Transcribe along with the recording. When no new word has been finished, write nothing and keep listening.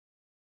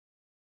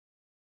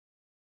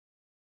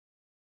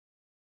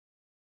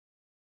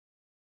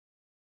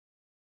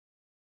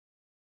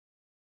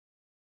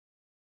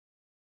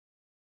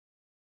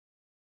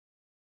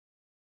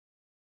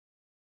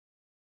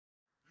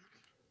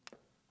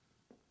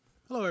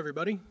Hello,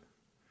 everybody.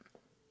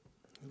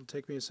 It'll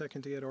take me a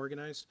second to get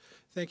organized.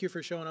 Thank you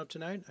for showing up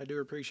tonight. I do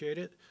appreciate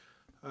it.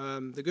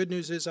 The good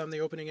news is I'm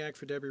the opening act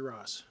for Debbie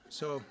Ross.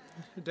 So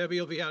Debbie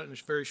will be out in a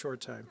very short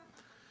time.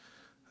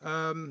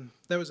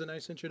 That was a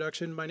nice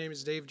introduction. My name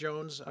is Dave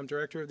Joens. I'm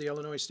director of the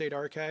Illinois State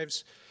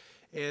Archives,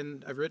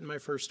 and I've written my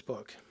first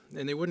book.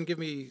 And they wouldn't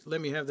let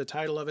me have the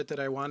title of it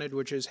that I wanted,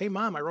 which is, "Hey,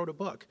 Mom, I wrote a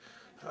book."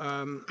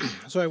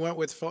 So I went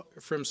with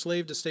From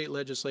Slave to State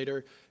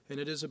Legislator, and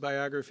it is a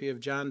biography of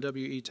John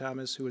W.E.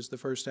 Thomas, who was the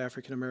first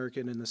African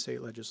American in the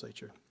state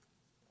legislature.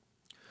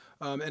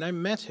 And I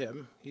met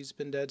him. He's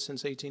been dead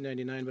since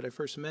 1899, but I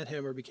first met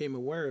him or became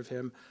aware of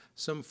him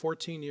some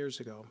 14 years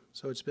ago.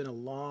 So it's been a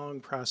long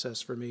process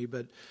for me,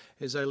 but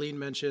as Eileen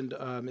mentioned,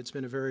 it's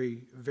been a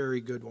very, very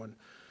good one.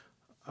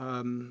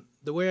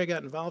 The way I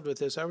got involved with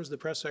this, I was the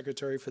press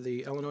secretary for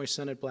the Illinois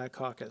Senate Black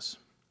Caucus.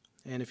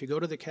 And if you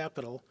go to the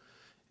Capitol,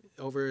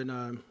 over in,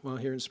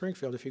 here in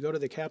Springfield, if you go to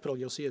the Capitol,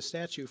 you'll see a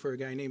statue for a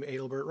guy named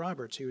Adelbert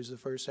Roberts. He was the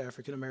first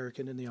African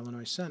American in the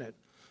Illinois Senate.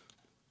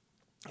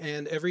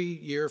 And every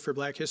year for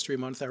Black History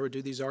Month, I would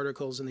do these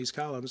articles and these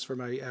columns for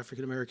my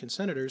African American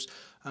senators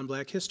on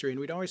Black history, and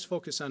we'd always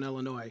focus on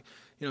Illinois.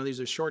 You know,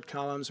 these are short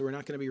columns. We're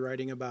not going to be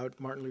writing about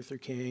Martin Luther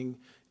King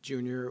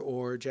Jr.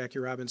 or Jackie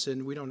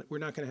Robinson. We're not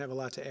going to have a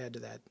lot to add to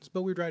that.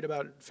 But we'd write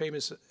about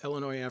famous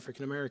Illinois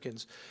African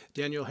Americans.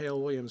 Daniel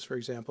Hale Williams, for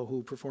example,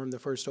 who performed the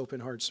first open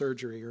heart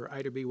surgery, or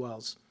Ida B.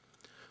 Wells.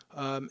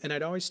 And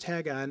I'd always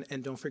tag on,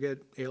 and don't forget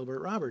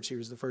Adelbert Roberts. He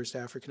was the first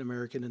African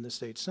American in the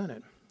state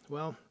Senate.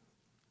 Well,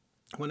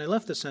 when I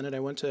left the Senate, I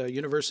went to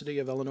University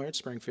of Illinois at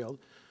Springfield,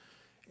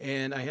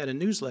 and I had a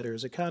newsletter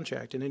as a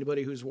contract, and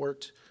anybody who's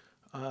worked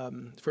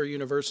for a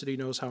university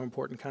knows how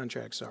important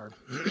contracts are.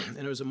 And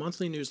it was a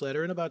monthly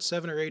newsletter, and about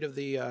 7 or 8 of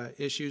the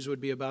issues would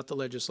be about the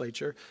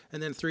legislature,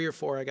 and then 3 or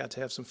 4 I got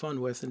to have some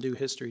fun with and do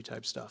history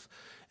type stuff.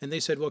 And they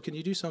said, well, can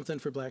you do something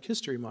for Black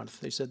History Month?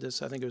 They said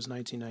this, I think it was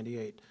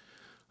 1998.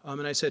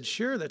 And I said,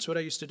 sure, that's what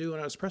I used to do when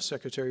I was press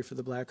secretary for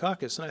the Black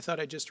Caucus, and I thought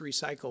I'd just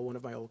recycle one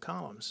of my old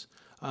columns.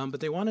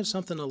 But they wanted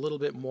something a little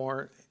bit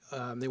more,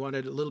 they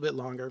wanted a little bit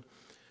longer,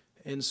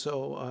 and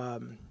so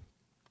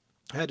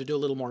I had to do a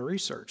little more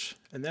research.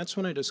 And that's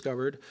when I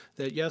discovered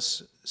that,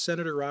 yes,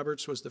 Senator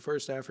Roberts was the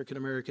first African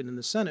American in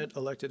the Senate,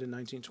 elected in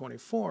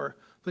 1924,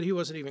 but he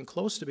wasn't even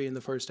close to being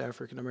the first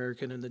African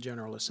American in the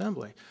General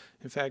Assembly.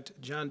 In fact,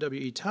 John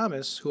W.E.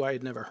 Thomas, who I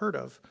had never heard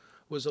of,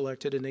 was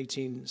elected in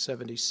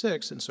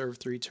 1876 and served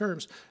 3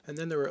 terms, and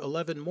then there were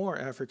 11 more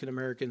African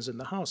Americans in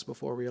the House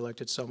before we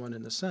elected someone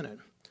in the Senate.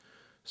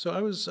 So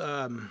I was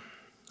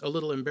a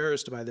little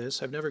embarrassed by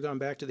this. I've never gone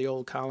back to the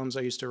old columns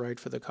I used to write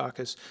for the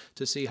caucus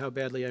to see how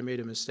badly I made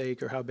a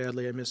mistake or how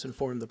badly I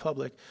misinformed the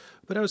public,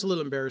 but I was a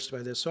little embarrassed by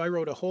this. So I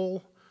wrote a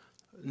whole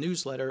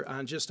newsletter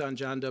just on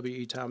John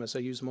W.E. Thomas. I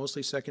used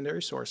mostly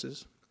secondary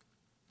sources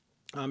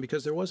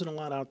because there wasn't a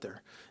lot out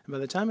there. And by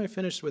the time I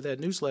finished with that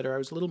newsletter, I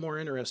was a little more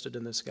interested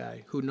in this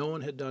guy who no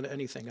one had done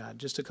anything on,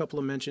 just a couple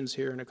of mentions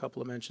here and a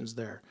couple of mentions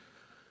there.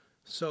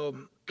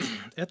 So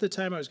at the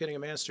time, I was getting a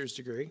master's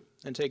degree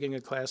and taking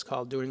a class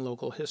called Doing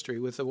Local History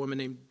with a woman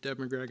named Deb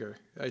McGregor.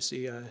 I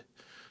see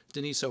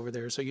Denise over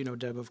there, so you know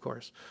Deb, of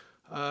course.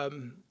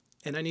 And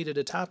I needed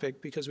a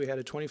topic because we had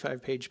a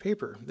 25-page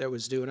paper that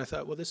was due, and I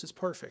thought, well, this is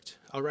perfect.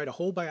 I'll write a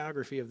whole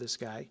biography of this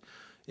guy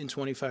in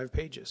 25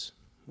 pages.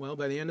 Well,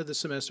 by the end of the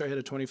semester, I had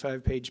a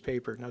 25-page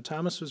paper. Now,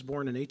 Thomas was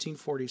born in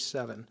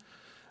 1847.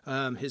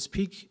 His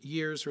peak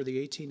years were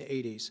the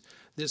 1880s.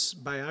 This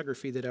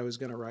biography that I was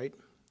going to write,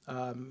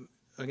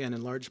 again,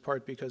 in large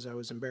part because I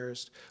was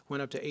embarrassed,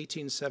 went up to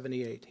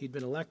 1878. He'd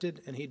been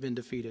elected and he'd been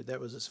defeated. That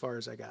was as far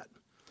as I got.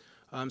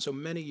 So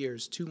many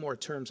years, 2 more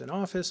terms in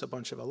office, a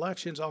bunch of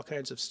elections, all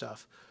kinds of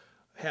stuff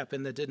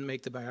happened that didn't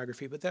make the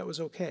biography, but that was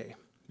okay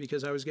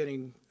because I was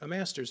getting a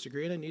master's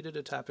degree and I needed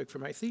a topic for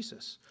my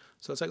thesis.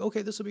 So it's like,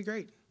 okay, this will be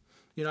great.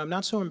 You know, I'm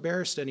not so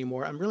embarrassed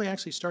anymore. I'm really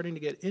actually starting to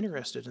get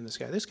interested in this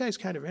guy. This guy's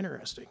kind of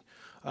interesting.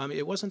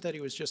 It wasn't that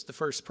he was just the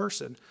first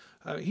person.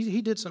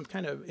 He did some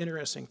kind of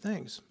interesting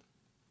things.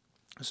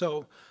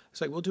 So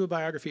it's like, we'll do a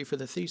biography for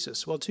the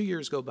thesis. Well, 2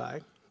 years go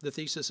by. The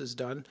thesis is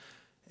done.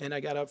 And I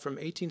got up from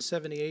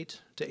 1878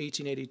 to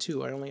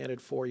 1882. I only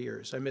added 4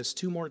 years. I missed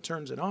 2 more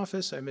terms in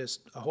office. I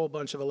missed a whole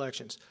bunch of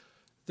elections.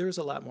 There's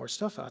a lot more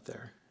stuff out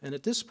there. And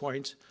at this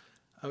point,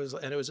 it was a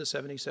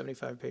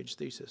 75-page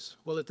thesis.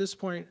 Well, at this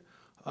point,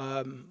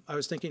 I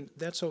was thinking,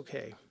 that's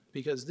okay.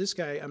 Because this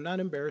guy, I'm not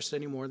embarrassed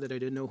anymore that I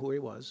didn't know who he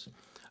was.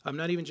 I'm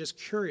not even just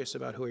curious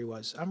about who he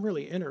was. I'm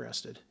really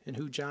interested in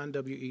who John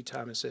W.E.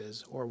 Thomas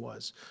is or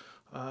was.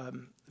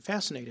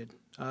 Fascinated.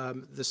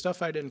 The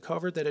stuff I'd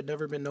uncovered that had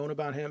never been known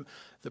about him,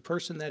 the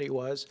person that he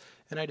was,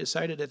 and I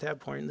decided at that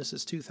point, and this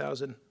is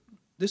 2000,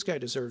 this guy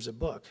deserves a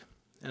book.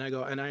 And I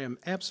go, and I am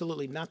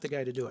absolutely not the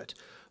guy to do it.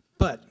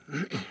 But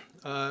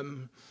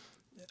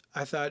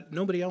I thought,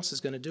 nobody else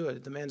is going to do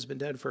it. The man's been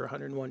dead for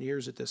 101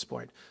 years at this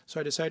point. So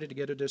I decided to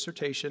get a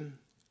dissertation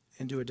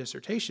and do a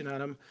dissertation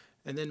on him,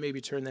 and then maybe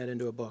turn that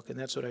into a book, and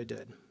that's what I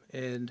did.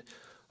 And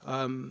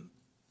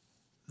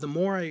the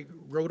more I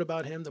wrote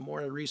about him, the more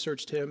I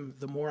researched him,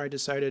 the more I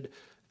decided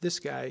this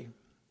guy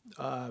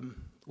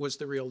was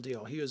the real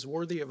deal. He was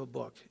worthy of a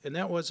book. And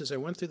that was, as I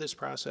went through this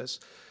process,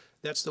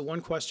 that's the one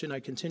question I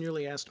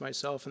continually asked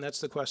myself, and that's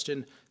the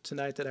question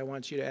tonight that I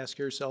want you to ask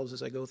yourselves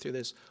as I go through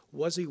this.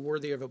 Was he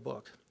worthy of a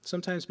book?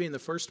 Sometimes being the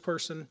first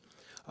person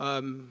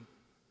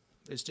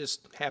is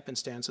just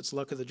happenstance. It's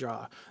luck of the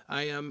draw.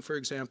 I am, for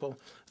example,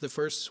 the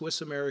first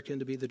Swiss American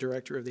to be the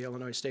director of the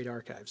Illinois State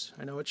Archives.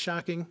 I know it's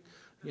shocking,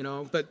 you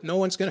know, but no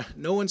one's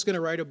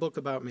gonna write a book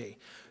about me.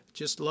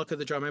 Just luck of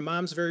the draw. My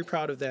mom's very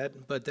proud of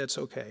that, but that's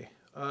okay.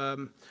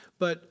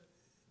 But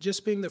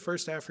just being the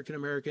first African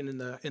American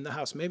in the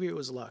House, maybe it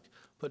was luck.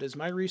 But as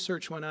my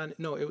research went on,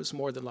 no, it was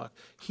more than luck.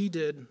 He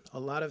did a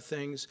lot of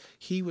things.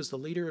 He was the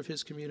leader of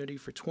his community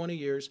for 20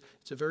 years.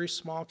 It's a very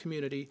small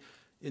community.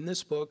 In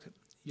this book,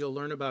 you'll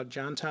learn about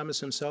John Thomas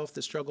himself,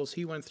 the struggles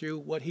he went through,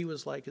 what he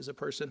was like as a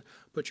person,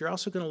 but you're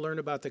also going to learn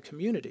about the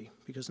community,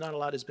 because not a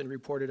lot has been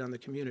reported on the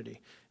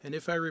community. And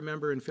if I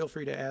remember, and feel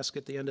free to ask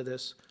at the end of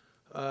this,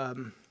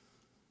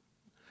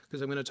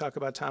 because I'm going to talk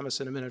about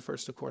Thomas in a minute.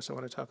 First, of course, I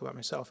want to talk about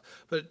myself.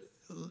 But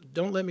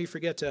don't let me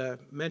forget to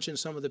mention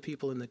some of the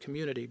people in the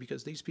community,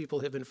 because these people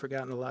have been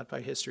forgotten a lot by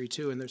history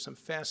too, and there's some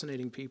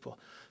fascinating people.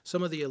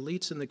 Some of the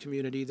elites in the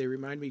community, they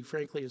remind me,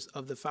 frankly,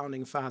 of the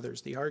Founding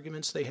Fathers. The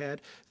arguments they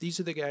had, these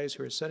are the guys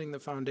who are setting the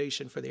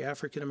foundation for the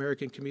African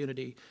American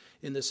community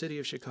in the city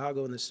of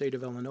Chicago and the state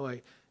of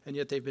Illinois, and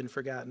yet they've been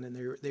forgotten.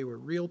 And they were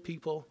real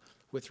people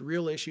with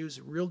real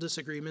issues, real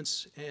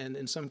disagreements, and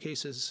in some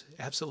cases,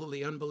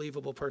 absolutely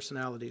unbelievable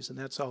personalities, and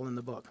that's all in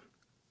the book.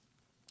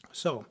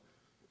 So,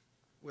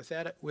 with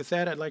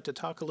that, I'd like to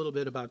talk a little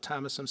bit about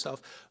Thomas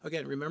himself.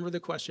 Again, remember the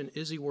question,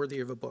 is he worthy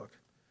of a book?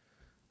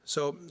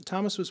 So,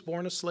 Thomas was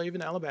born a slave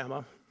in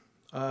Alabama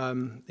in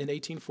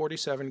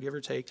 1847, give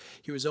or take.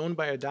 He was owned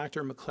by a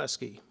Dr.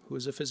 McCleskey, who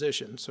was a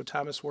physician, so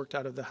Thomas worked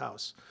out of the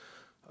house.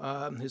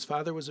 His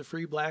father was a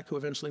free black who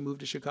eventually moved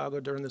to Chicago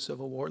during the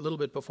Civil War, a little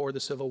bit before the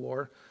Civil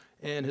War,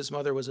 and his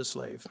mother was a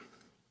slave.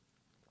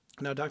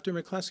 Now, Dr.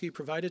 McCleskey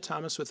provided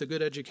Thomas with a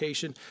good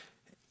education,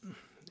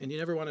 and you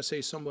never want to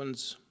say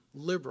someone's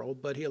liberal,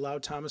 but he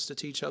allowed Thomas to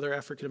teach other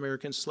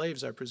African-American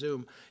slaves, I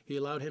presume. He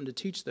allowed him to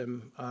teach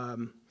them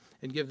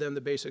and give them the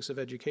basics of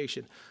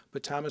education.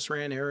 But Thomas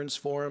ran errands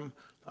for him,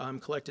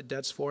 collected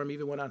debts for him,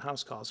 even went on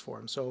house calls for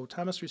him. So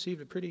Thomas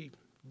received a pretty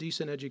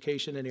decent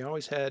education, and he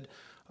always had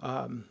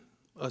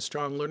a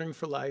strong learning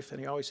for life, and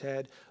he always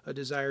had a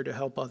desire to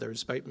help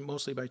others,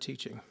 mostly by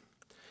teaching.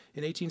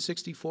 In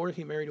 1864,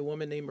 he married a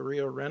woman named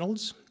Maria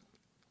Reynolds.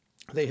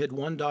 They had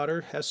one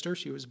daughter, Hester.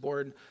 She was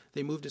born,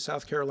 they moved to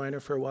South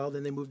Carolina for a while,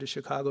 then they moved to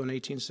Chicago in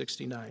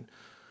 1869.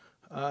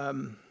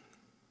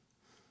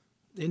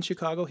 In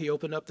Chicago, he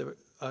opened up the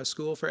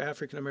school for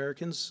African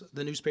Americans.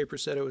 The newspaper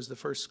said it was the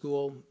first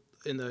school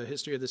in the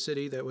history of the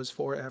city that was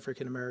for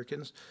African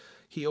Americans.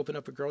 He opened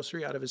up a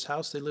grocery out of his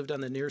house. They lived on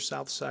the near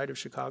south side of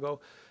Chicago.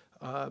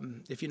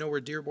 If you know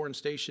where Dearborn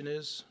Station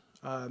is,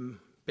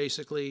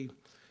 basically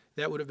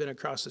that would have been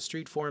across the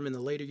street for him in the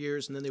later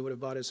years, and then they would have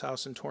bought his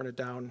house and torn it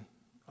down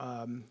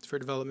for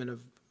development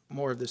of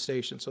more of the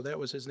station. So that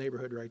was his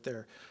neighborhood right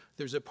there.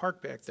 There's a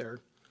park back there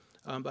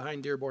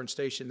behind Dearborn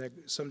Station that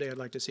someday I'd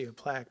like to see a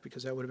plaque,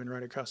 because that would have been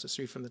right across the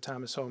street from the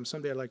Thomas home.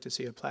 Someday I'd like to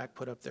see a plaque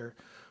put up there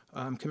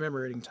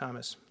commemorating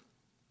Thomas.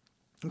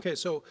 Okay,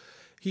 so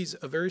he's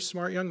a very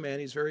smart young man.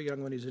 He's very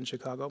young when he's in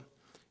Chicago.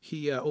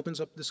 He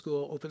opens up the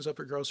school, opens up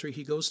a grocery.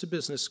 He goes to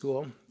business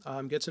school,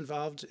 gets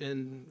involved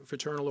in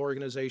fraternal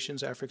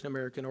organizations,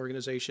 African-American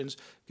organizations,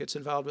 gets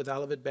involved with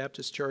Olivet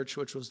Baptist Church,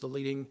 which was the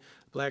leading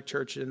black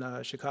church in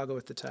Chicago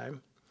at the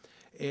time,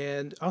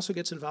 and also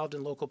gets involved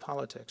in local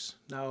politics.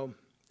 Now,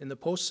 in the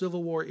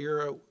post-Civil War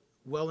era,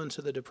 well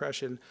into the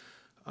Depression,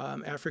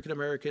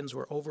 African-Americans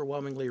were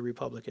overwhelmingly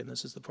Republican.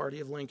 This is the party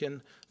of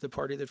Lincoln, the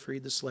party that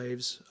freed the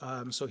slaves.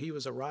 So he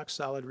was a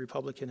rock-solid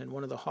Republican, and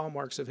one of the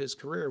hallmarks of his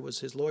career was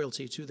his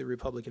loyalty to the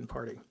Republican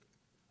Party.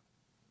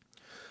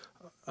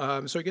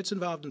 So he gets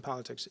involved in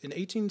politics. In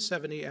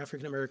 1870,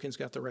 African-Americans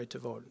got the right to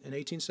vote. In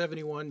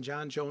 1871,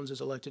 John Joens is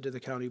elected to the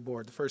county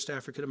board, the first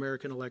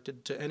African-American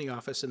elected to any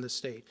office in the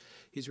state.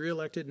 He's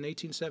reelected in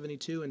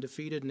 1872 and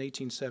defeated in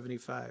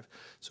 1875.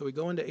 So we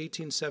go into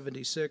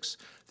 1876.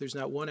 There's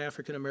not one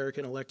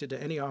African-American elected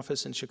to any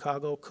office in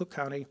Chicago, Cook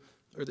County,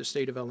 or the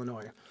state of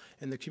Illinois.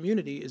 And the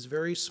community is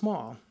very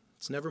small.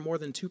 It's never more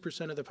than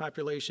 2% of the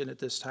population at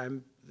this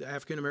time. The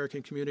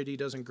African-American community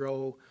doesn't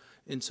grow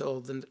until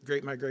the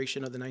Great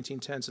Migration of the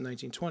 1910s and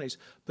 1920s,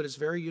 but it's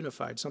very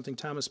unified, something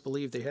Thomas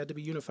believed they had to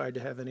be unified to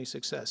have any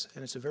success.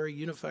 And it's a very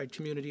unified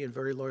community and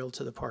very loyal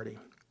to the party.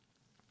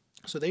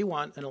 So they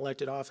want an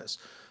elected office.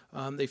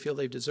 They feel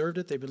they've deserved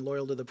it. They've been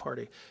loyal to the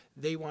party.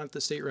 They want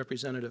the state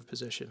representative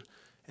position.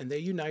 And they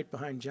unite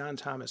behind John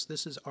Thomas.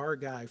 This is our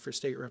guy for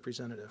state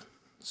representative.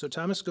 So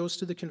Thomas goes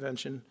to the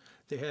convention.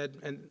 They had,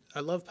 and I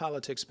love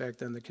politics back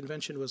then. The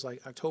convention was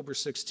like October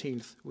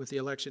 16th with the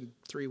election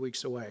 3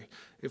 weeks away.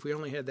 If we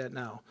only had that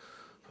now.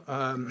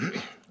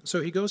 So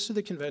he goes to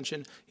the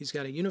convention. He's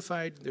got a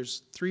unified,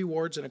 there's 3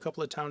 wards and a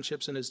couple of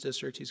townships in his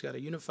district. He's got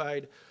a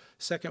unified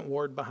second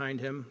ward behind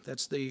him.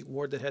 That's the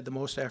ward that had the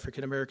most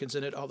African Americans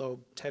in it, although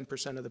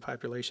 10% of the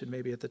population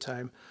maybe at the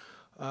time.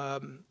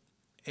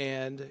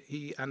 And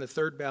he, on the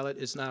 3rd ballot,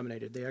 is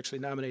nominated. They actually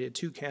nominated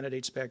 2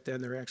 candidates back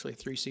then. There were actually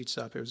 3 seats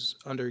up. It was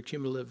under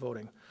cumulative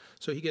voting.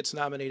 So he gets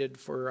nominated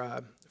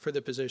for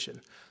the position.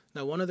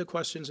 Now, one of the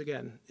questions,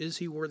 again, is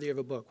he worthy of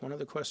a book? One of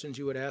the questions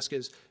you would ask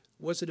is,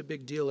 was it a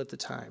big deal at the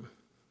time?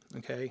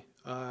 Okay,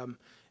 and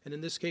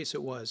in this case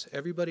it was.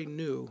 Everybody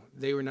knew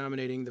they were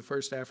nominating the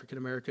first African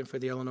American for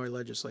the Illinois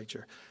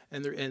legislature,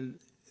 and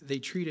they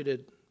treated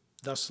it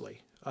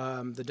thusly.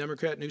 The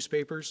Democrat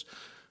newspapers,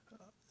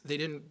 they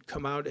didn't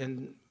come out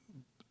and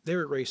they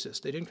were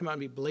racist. They didn't come out and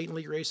be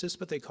blatantly racist,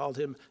 but they called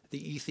him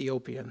the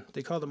Ethiopian.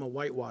 They called him a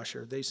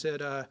whitewasher. They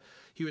said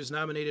he was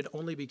nominated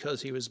only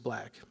because he was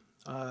black,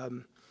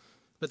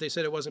 but they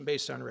said it wasn't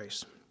based on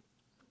race.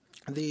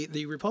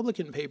 The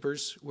Republican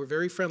papers were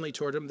very friendly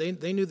toward him.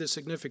 They knew the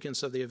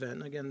significance of the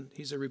event. Again,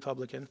 he's a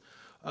Republican.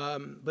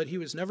 But he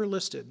was never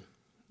listed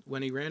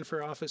when he ran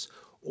for office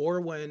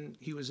or when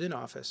he was in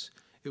office.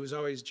 It was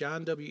always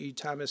John W. E.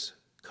 Thomas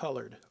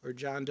Colored or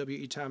John W.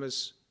 E.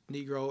 Thomas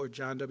Negro or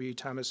John W. E.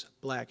 Thomas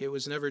Black. It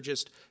was never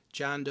just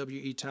John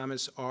W. E.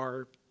 Thomas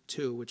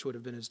R2, which would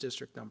have been his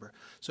district number.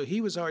 So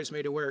he was always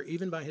made aware,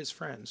 even by his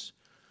friends,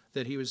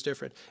 that he was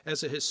different.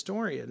 As a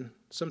historian,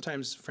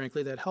 sometimes,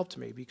 frankly, that helped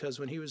me, because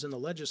when he was in the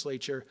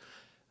legislature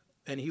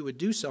and he would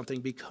do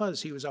something,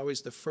 because he was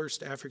always the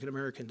first African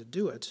American to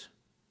do it,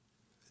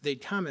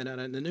 they'd comment on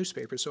it in the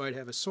newspaper, so I'd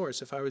have a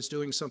source. If I was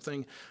doing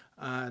something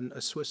on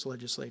a Swiss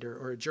legislator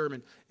or a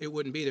German, it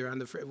wouldn't be there.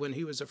 When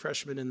he was a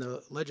freshman in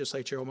the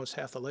legislature, almost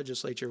half the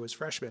legislature was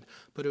freshmen,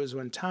 but it was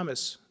when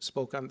Thomas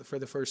spoke for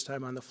the first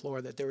time on the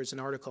floor that there was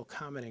an article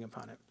commenting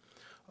upon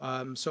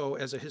it. So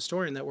as a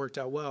historian, that worked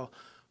out well.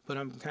 But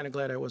I'm kind of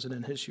glad I wasn't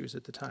in his shoes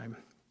at the time.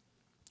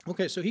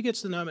 Okay, so he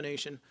gets the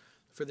nomination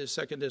for the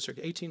 2nd District,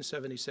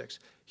 1876.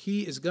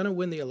 He is going to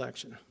win the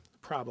election,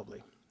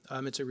 probably.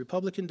 It's a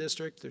Republican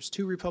district. There's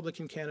 2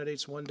 Republican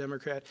candidates, 1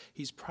 Democrat.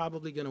 He's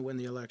probably going to win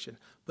the election.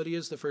 But he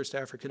is the first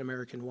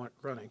African-American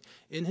running.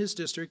 In his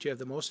district, you have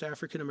the most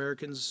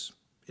African-Americans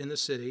in the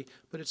city,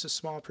 but it's a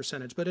small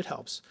percentage, but it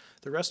helps.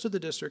 The rest of the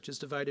district is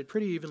divided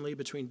pretty evenly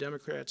between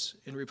Democrats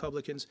and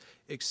Republicans,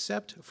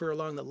 except for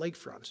along the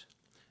lakefront.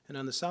 And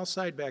on the south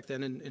side back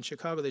then, in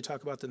Chicago, they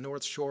talk about the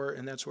North Shore,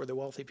 and that's where the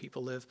wealthy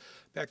people live.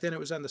 Back then, it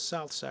was on the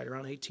south side,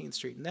 around 18th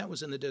Street, and that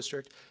was in the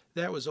district.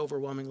 That was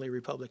overwhelmingly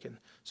Republican.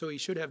 So he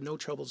should have no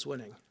troubles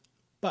winning.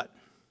 But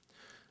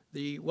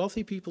the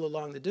wealthy people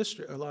along the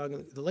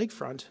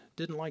lakefront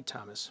didn't like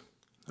Thomas.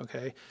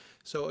 Okay?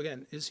 So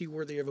again, is he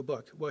worthy of a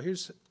book? Well,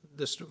 here's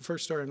the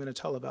first story I'm going to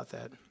tell about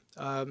that.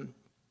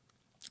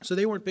 So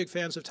they weren't big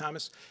fans of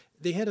Thomas.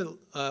 They had an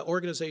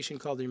organization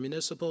called the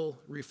Municipal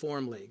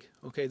Reform League.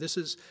 Okay, this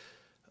is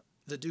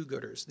the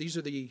do-gooders. These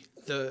are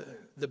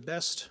the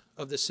best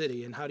of the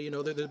city. And how do you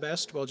know they're the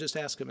best? Well, just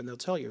ask them and they'll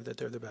tell you that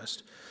they're the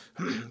best.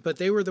 But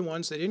they were the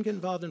ones, they didn't get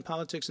involved in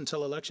politics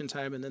until election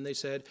time, and then they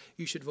said,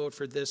 you should vote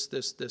for this,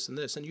 this, this, and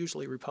this, and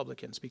usually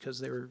Republicans, because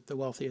they were the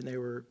wealthy and they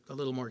were a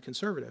little more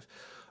conservative.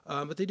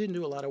 But they didn't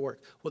do a lot of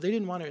work. Well, they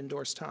didn't want to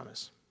endorse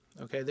Thomas.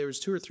 Okay, there was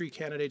 2 or 3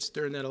 candidates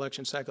during that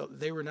election cycle.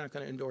 They were not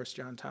going to endorse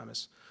John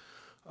Thomas.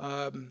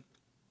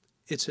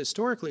 It's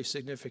historically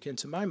significant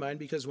to my mind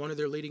because one of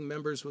their leading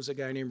members was a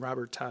guy named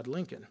Robert Todd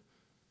Lincoln.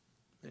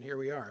 And here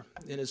we are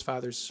in his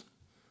father's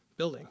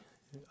building.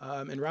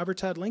 And Robert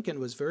Todd Lincoln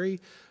was very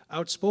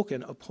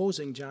outspoken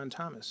opposing John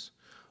Thomas.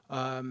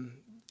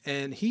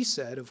 And he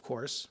said, of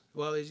course,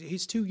 well,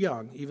 he's too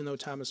young, even though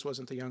Thomas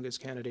wasn't the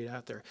youngest candidate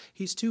out there.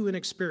 He's too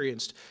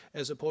inexperienced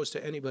as opposed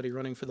to anybody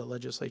running for the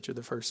legislature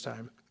the first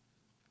time.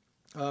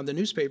 The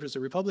newspapers, the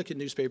Republican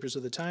newspapers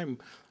of the time,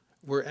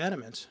 were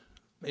adamant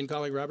in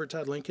calling Robert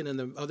Todd Lincoln and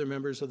the other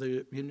members of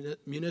the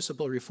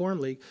Municipal Reform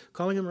League,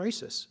 calling him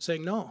racist,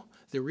 saying, no,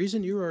 the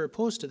reason you are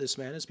opposed to this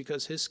man is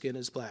because his skin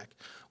is black.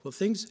 Well,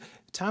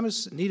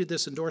 Thomas needed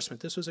this endorsement.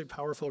 This was a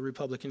powerful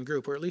Republican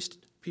group, or at least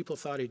people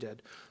thought he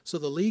did. So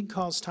the league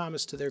calls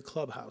Thomas to their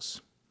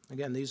clubhouse.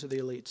 Again, these are the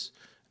elites.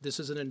 This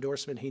is an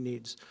endorsement he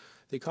needs.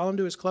 They call him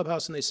to his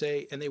clubhouse and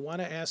they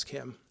want to ask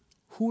him,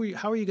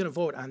 how are you going to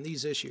vote on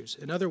these issues?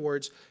 In other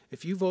words,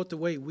 if you vote the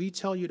way we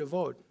tell you to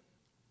vote,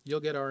 you'll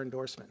get our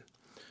endorsement.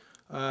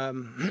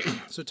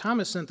 So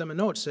Thomas sent them a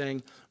note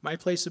saying, my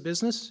place of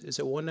business is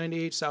at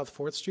 198 South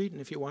 4th Street,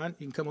 and if you want,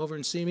 you can come over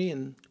and see me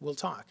and we'll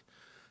talk.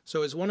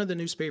 So as one of the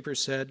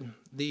newspapers said,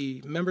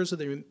 the members of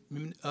the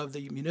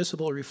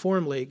Municipal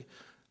Reform League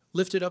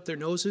lifted up their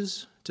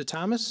noses to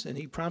Thomas, and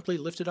he promptly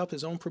lifted up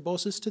his own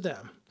proboscis to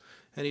them.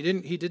 And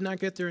he did not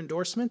get their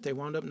endorsement. They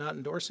wound up not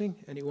endorsing,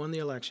 and he won the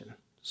election.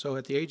 So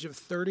at the age of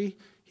 30,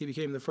 he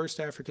became the first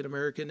African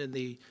American in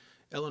the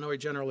Illinois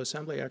General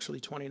Assembly, actually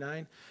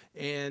 29,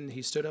 and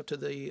he stood up to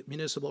the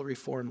Municipal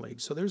Reform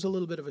League. So there's a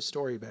little bit of a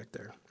story back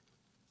there.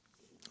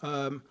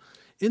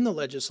 In the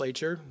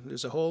legislature,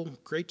 there's a whole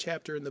great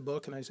chapter in the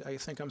book, and I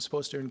think I'm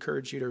supposed to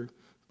encourage you to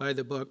buy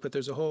the book, but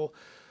there's a whole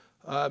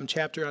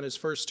chapter on his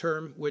first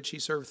term, which he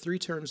served 3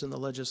 terms in the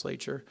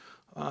legislature.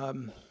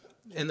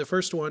 And the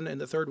first one and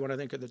the third one, I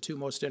think, are the 2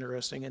 most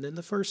interesting. And in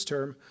the first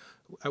term,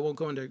 I won't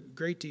go into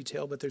great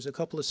detail, but there's a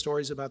couple of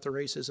stories about the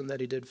racism that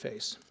he did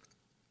face.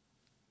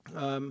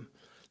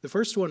 The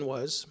first one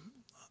was,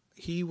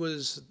 he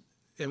was,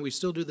 and we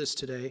still do this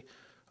today,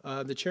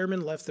 the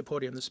chairman left the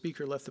podium, the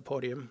speaker left the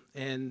podium,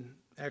 and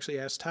actually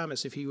asked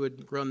Thomas if he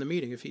would run the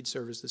meeting, if he'd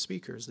serve as the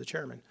speaker, as the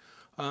chairman.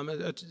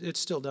 It's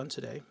still done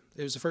today.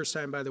 It was the first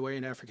time, by the way,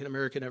 an African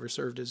American ever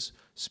served as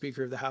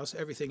Speaker of the House.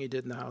 Everything he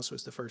did in the House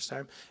was the first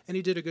time, and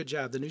he did a good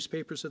job. The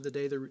newspapers of the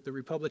day, the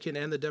Republican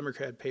and the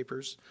Democrat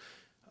papers,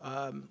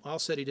 all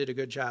said he did a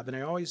good job.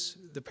 And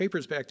the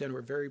papers back then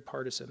were very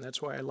partisan.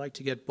 That's why I like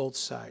to get both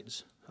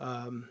sides.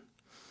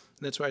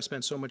 That's why I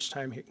spent so much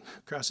time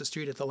across the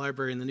street at the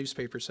library in the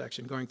newspaper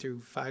section, going through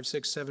 5,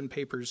 6, 7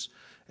 papers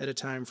at a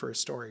time for a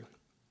story.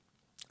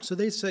 So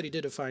they said he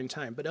did a fine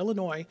time. But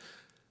Illinois,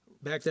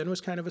 back then,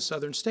 was kind of a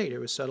southern state. It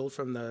was settled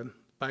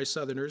by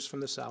Southerners from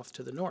the south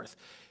to the north.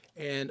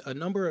 And a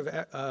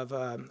number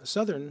of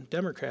Southern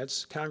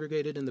Democrats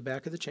congregated in the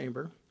back of the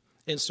chamber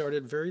and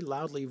started very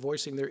loudly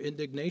voicing their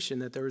indignation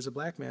that there was a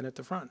black man at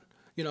the front.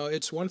 You know,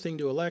 it's one thing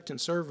to elect and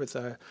serve with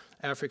an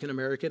African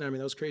American. I mean,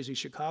 those crazy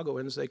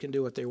Chicagoans, they can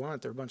do what they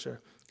want. They're a bunch of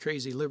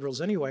crazy liberals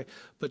anyway.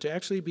 But to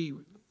actually be,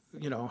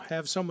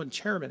 have someone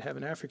chairman, have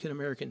an African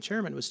American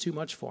chairman was too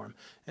much for him.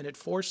 And it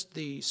forced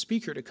the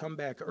speaker to come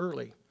back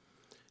early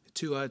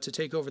to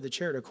take over the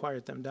chair to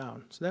quiet them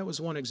down. So that was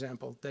one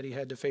example that he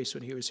had to face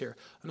when he was here.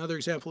 Another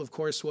example, of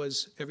course,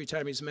 was every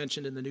time he's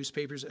mentioned in the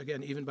newspapers,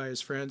 again, even by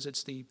his friends,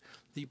 it's the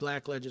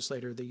black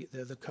legislator,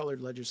 the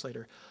colored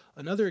legislator.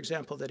 Another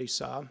example that he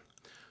saw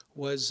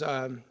was,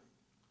 and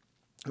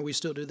we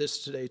still do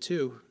this today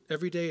too,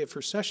 every day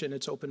for session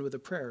it's opened with a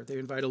prayer. They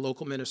invite a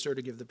local minister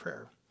to give the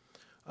prayer.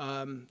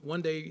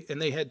 One day,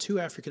 and they had 2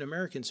 African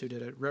Americans who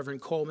did it,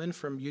 Reverend Coleman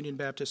from Union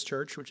Baptist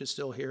Church, which is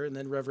still here, and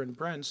then Reverend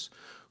Brents,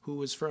 who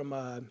was from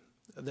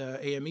the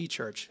AME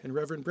Church. And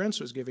Reverend Brents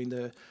was giving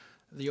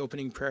the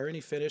opening prayer, and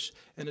he finished,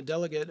 and a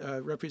delegate,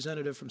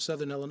 representative from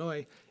Southern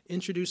Illinois,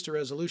 introduced a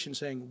resolution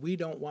saying, we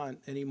don't want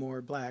any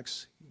more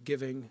blacks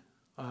giving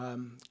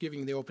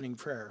the opening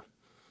prayer.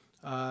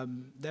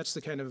 That's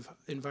the kind of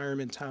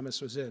environment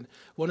Thomas was in.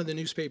 One of the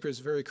newspapers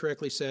very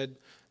correctly said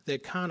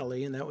that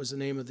Connolly, and that was the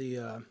name of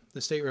the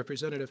state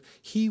representative,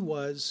 he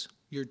was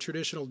your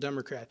traditional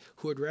Democrat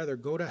who would rather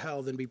go to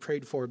hell than be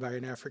prayed for by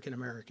an African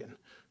American.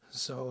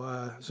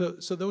 So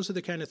those are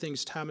the kind of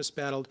things Thomas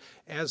battled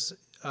as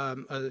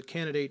a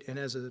candidate and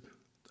as a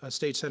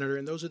state senator,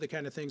 and those are the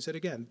kind of things that,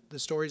 again, the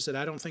stories that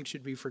I don't think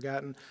should be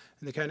forgotten,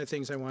 and the kind of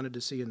things I wanted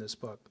to see in this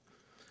book.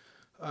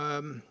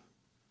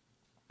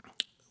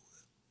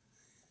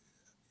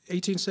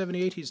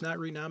 1878, he's not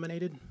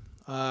renominated.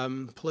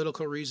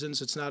 Political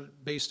reasons, it's not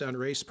based on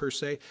race per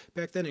se.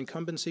 Back then,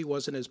 incumbency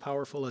wasn't as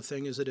powerful a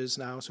thing as it is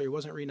now, so he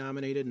wasn't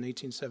renominated in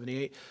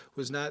 1878.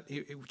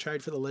 He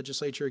tried for the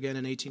legislature again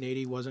in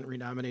 1880, wasn't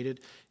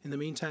renominated. In the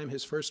meantime,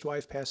 his first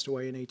wife passed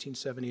away in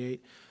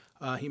 1878.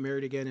 He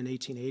married again in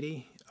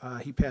 1880.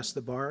 He passed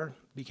the bar,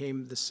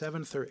 became the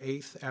 7th or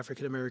 8th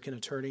African-American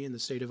attorney in the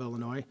state of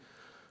Illinois.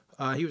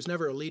 He was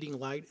never a leading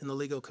light in the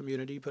legal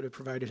community, but it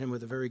provided him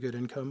with a very good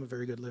income, a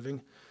very good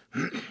living.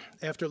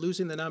 After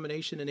losing the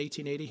nomination in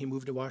 1880, he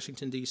moved to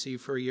Washington, D.C.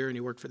 for a year, and he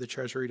worked for the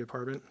Treasury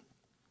Department.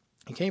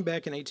 He came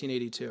back in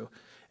 1882,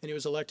 and he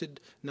was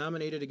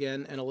nominated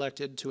again, and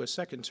elected to a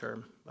second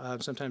term.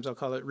 Sometimes I'll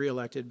call it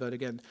reelected, but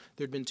again,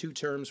 there'd been 2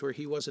 terms where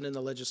he wasn't in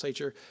the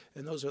legislature,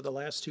 and those are the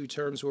last 2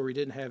 terms where we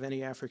didn't have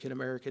any African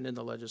American in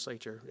the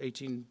legislature,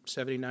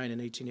 1879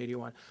 and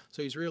 1881.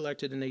 So he's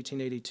reelected in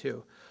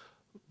 1882.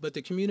 But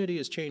the community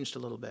has changed a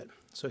little bit.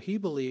 So he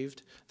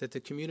believed that the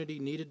community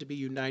needed to be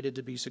united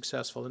to be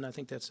successful, and I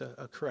think that's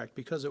correct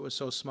because it was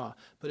so small.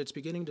 But it's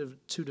beginning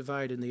to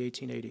divide in the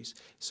 1880s.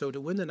 So to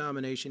win the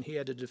nomination, he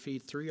had to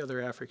defeat 3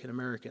 other African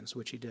Americans,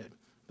 which he did.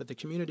 But the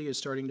community is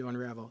starting to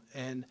unravel.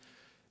 And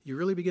you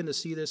really begin to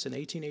see this in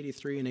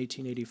 1883 and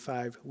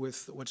 1885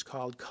 with what's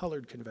called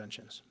colored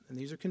conventions. And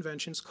these are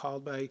conventions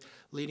called by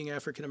leading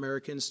African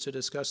Americans to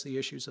discuss the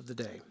issues of the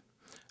day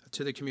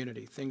to the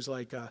community. Things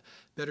like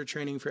better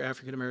training for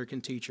African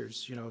American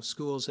teachers,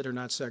 schools that are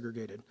not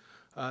segregated,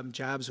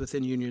 jobs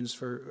within unions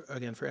for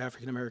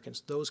African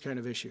Americans, those kind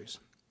of issues.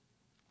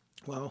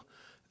 Well,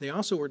 they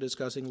also were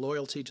discussing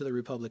loyalty to the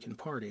Republican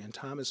Party, and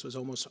Thomas was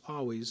almost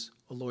always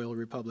a loyal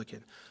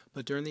Republican.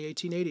 But during the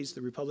 1880s,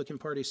 the Republican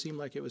Party seemed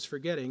like it was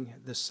forgetting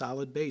the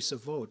solid base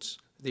of votes,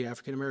 the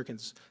African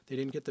Americans. They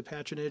didn't get the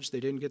patronage,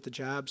 they didn't get the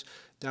jobs.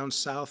 Down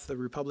south, the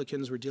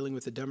Republicans were dealing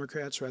with the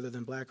Democrats rather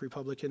than black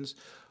Republicans.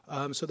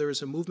 So there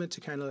was a movement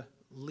to kind of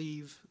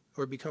leave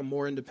or become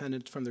more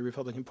independent from the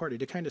Republican Party,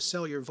 to kind of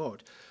sell your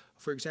vote.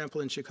 For example,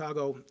 in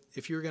Chicago,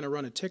 if you were going to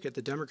run a ticket,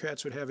 the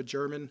Democrats would have a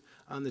German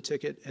on the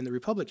ticket, and the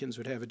Republicans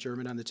would have a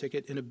German on the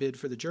ticket in a bid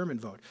for the German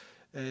vote.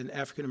 And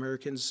African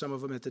Americans, some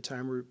of them at the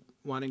time, were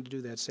wanting to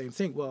do that same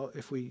thing. Well,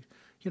 if we,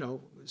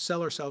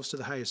 sell ourselves to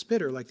the highest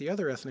bidder like the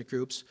other ethnic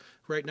groups,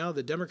 right now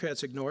the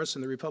Democrats ignore us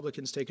and the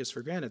Republicans take us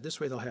for granted. This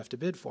way they'll have to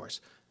bid for us.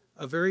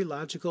 a very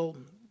logical,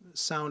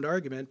 sound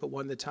argument, but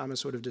one that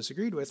Thomas would have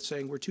disagreed with,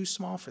 saying we're too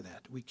small for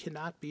that. We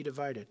cannot be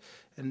divided.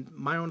 And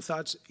my own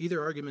thoughts,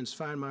 either argument's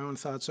fine. My own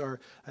thoughts are,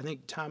 I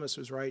think Thomas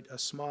was right. A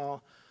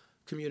small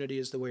community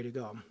is the way to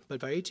go.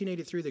 But by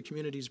 1883, the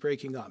community's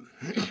breaking up,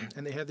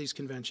 and they have these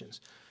conventions.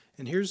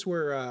 And here's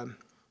where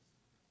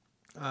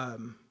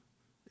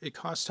it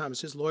cost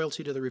Thomas. His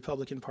loyalty to the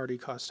Republican Party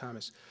cost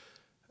Thomas.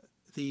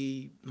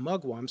 The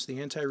mugwumps, the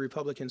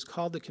anti-Republicans,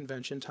 called the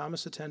convention.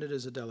 Thomas attended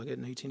as a delegate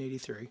in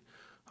 1883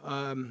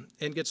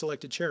 and gets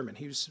elected chairman.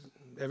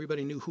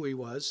 Everybody knew who he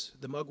was.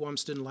 The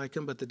mugwumps didn't like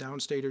him, but the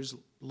downstaters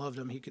loved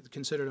him.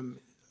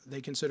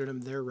 They considered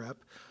him their rep.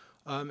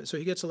 So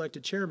he gets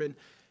elected chairman.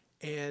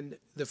 And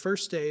the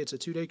first day, it's a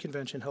 2-day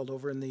convention held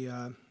over in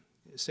the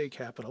state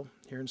capitol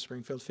here in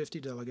Springfield, 50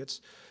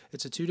 delegates.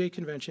 It's a 2-day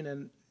convention,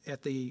 and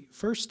at the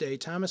first day,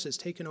 Thomas has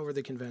taken over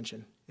the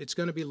convention. It's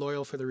going to be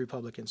loyal for the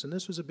Republicans, and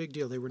this was a big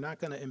deal. They were not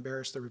going to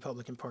embarrass the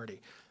Republican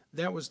Party.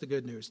 That was the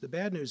good news. The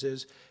bad news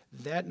is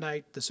that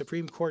night, the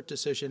Supreme Court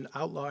decision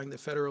outlawing the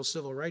Federal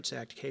Civil Rights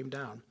Act came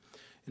down.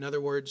 In other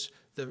words,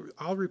 the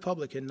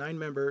all-Republican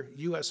 9-member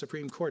U.S.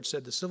 Supreme Court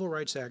said the Civil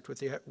Rights Act,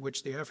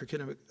 which the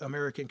African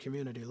American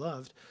community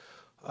loved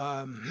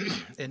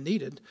and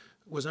needed,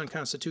 was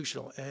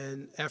unconstitutional.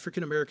 And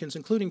African Americans,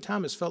 including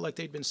Thomas, felt like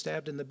they'd been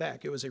stabbed in the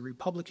back. It was a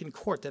Republican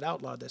court that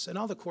outlawed this. And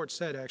all the court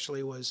said,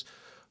 actually, was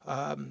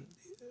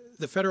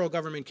the federal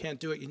government can't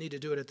do it. You need to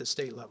do it at the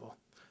state level.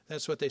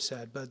 That's what they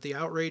said. But the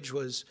outrage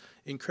was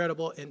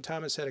incredible, and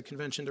Thomas had a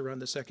convention to run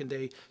the second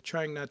day,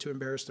 trying not to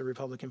embarrass the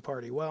Republican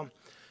Party. Well,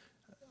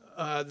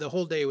 the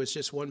whole day was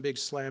just one big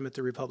slam at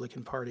the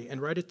Republican Party. And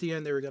right at the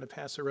end, they were going to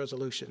pass a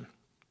resolution,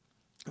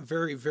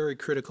 very, very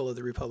critical of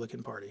the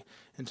Republican Party.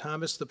 And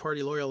Thomas, the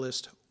party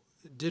loyalist,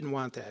 didn't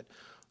want that.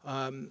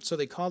 So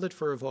they called it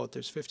for a vote.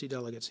 There's 50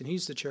 delegates, and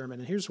he's the chairman.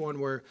 And here's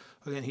one where,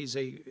 again, he's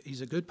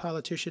a good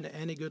politician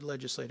and a good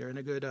legislator and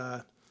a good,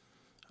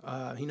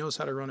 he knows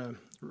how to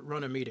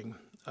run a meeting.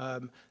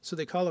 So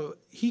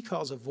he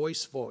calls a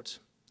voice vote.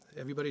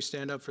 Everybody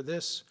stand up for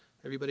this.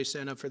 Everybody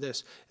stand up for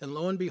this. And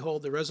lo and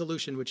behold, the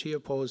resolution which he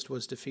opposed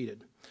was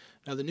defeated.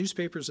 Now, the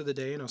newspapers of the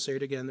day, and I'll say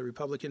it again, the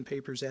Republican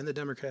papers and the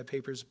Democrat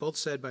papers both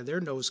said by their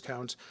nose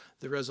count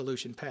the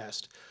resolution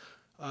passed.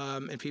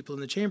 And people in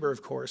the chamber,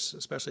 of course,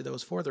 especially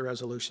those for the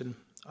resolution,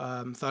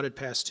 thought it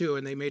passed too,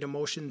 and they made a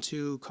motion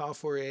to call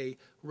for a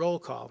roll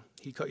call.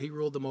 He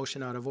ruled the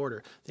motion out of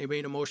order. They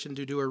made a motion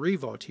to do a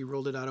revote. He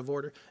ruled it out of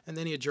order, and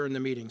then he adjourned the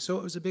meeting. So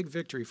it was a big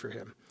victory for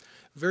him.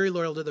 Very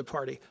loyal to the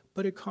party,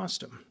 but it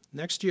cost him.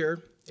 Next year,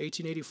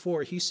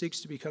 1884, he seeks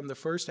to become the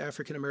first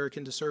African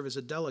American to serve as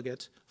a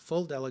delegate,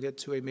 full delegate,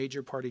 to a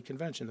major party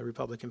convention, the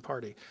Republican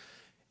Party.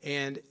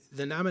 And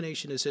the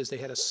nomination is his. They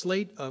had a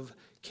slate of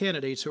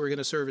candidates who were going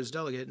to serve as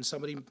delegate, and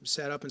somebody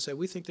sat up and said,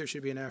 we think there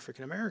should be an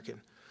African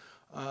American.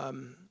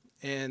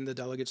 And the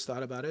delegates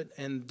thought about it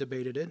and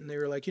debated it, and they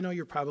were like, you know,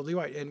 you're probably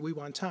right, and we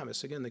want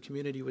Thomas. Again, the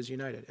community was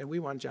united, and we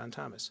want John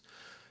Thomas.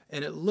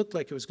 And it looked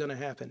like it was going to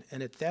happen.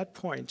 And at that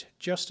point,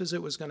 just as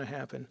it was going to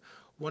happen,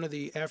 one of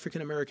the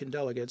African American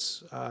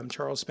delegates,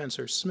 Charles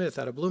Spencer Smith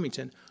out of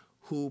Bloomington,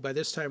 who by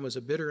this time was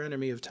a bitter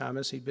enemy of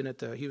Thomas, he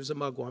was a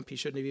mugwump, he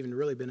shouldn't have even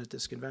really been at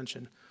this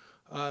convention,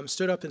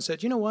 stood up and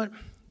said, you know what,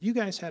 you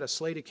guys had a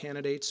slate of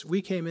candidates,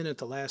 we came in at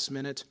the last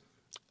minute,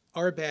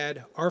 our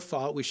bad, our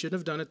fault, we shouldn't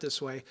have done it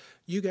this way,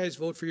 you guys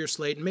vote for your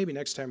slate, and maybe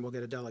next time we'll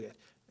get a delegate.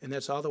 And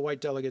that's all the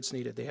white delegates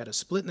needed. They had a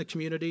split in the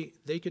community.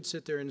 They could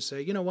sit there and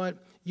say, you know what,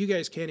 you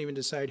guys can't even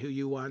decide who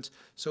you want,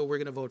 so we're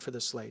going to vote for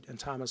the slate. And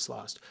Thomas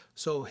lost.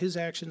 So his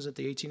actions at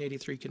the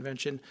 1883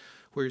 convention,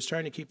 where he was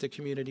trying to keep the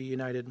community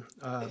united,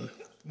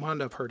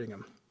 wound up hurting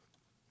him.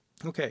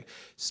 Okay,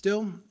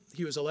 still,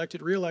 he was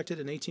reelected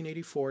in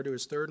 1884 to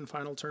his third and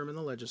final term in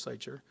the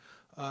legislature.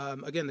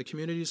 Again, the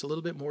community is a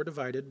little bit more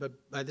divided, but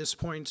by this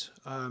point,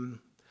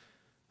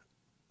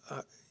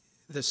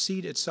 the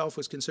seat itself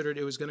was considered,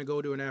 it was going to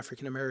go to an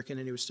African American,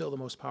 and he was still the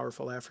most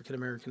powerful African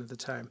American at the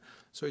time.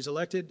 So he's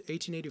elected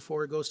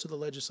 1884, goes to the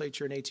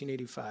legislature in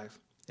 1885.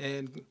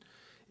 And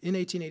in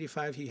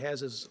 1885, he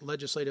has his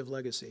legislative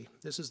legacy.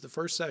 This is the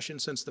first session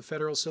since the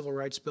Federal Civil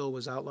Rights Bill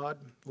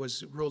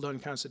was ruled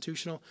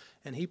unconstitutional,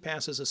 and he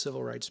passes a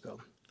civil rights bill.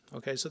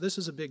 Okay, so this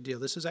is a big deal.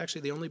 This is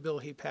actually the only bill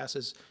he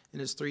passes in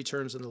his 3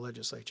 terms in the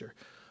legislature.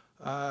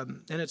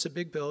 And it's a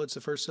big bill. It's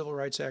the first Civil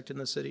Rights Act in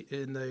the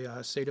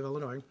state of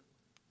Illinois.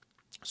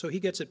 So he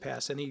gets it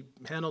passed, and he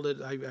handled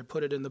it, I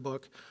put it in the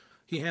book,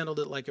 he handled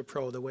it like a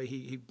pro, the way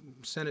he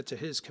sent it to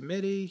his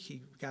committee,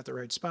 he got the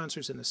right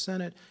sponsors in the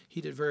Senate, he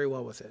did very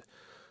well with it.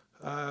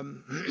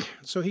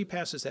 So he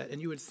passes that,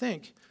 and you would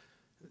think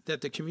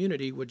that the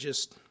community would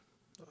just,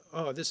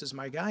 oh, this is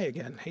my guy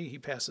again. Hey, he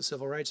passed the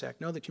Civil Rights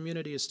Act. No, the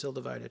community is still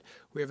divided.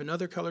 We have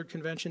another colored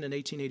convention in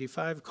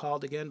 1885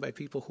 called again by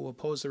people who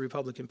oppose the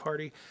Republican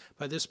Party.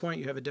 By this point,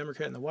 you have a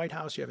Democrat in the White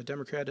House. You have a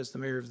Democrat as the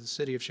mayor of the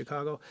city of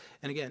Chicago.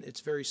 And again,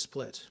 it's very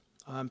split.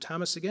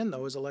 Thomas, again,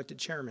 though, is elected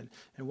chairman.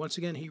 And once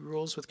again, he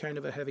rules with kind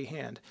of a heavy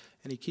hand.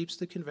 And he keeps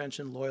the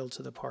convention loyal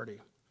to the party.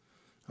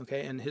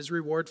 Okay, and his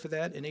reward for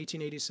that in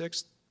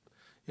 1886,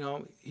 You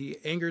know, he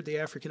angered the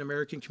African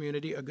American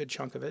community, a good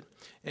chunk of it,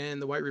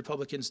 and the white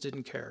Republicans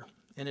didn't care.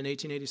 And in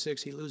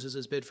 1886, he loses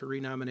his bid for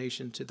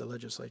renomination to the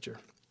legislature.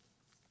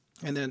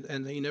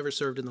 And he never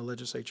served in the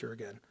legislature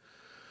again.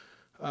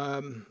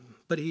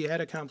 But he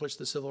had accomplished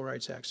the Civil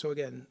Rights Act. So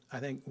again, I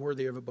think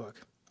worthy of a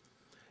book.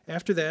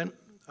 After that,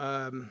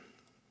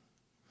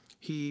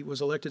 he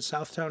was elected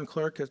Southtown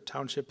clerk, a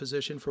township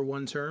position, for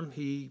one term.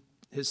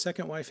 His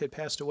second wife had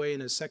passed away in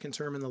his second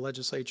term in the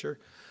legislature.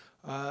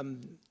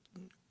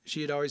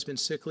 She had always been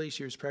sickly.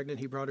 She was pregnant.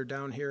 He brought her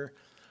down here.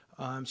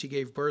 She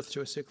gave birth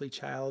to a sickly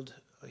child.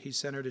 He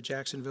sent her to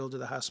Jacksonville to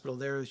the hospital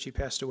there. She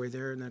passed away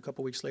there, and then a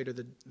couple weeks later,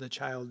 the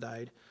child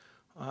died.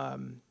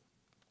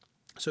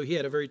 So he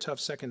had a very tough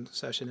second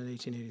session in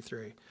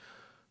 1883.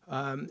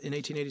 In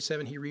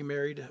 1887, he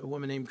remarried a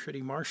woman named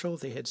Kitty Marshall.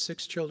 They had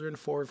 6 children,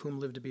 4 of whom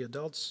lived to be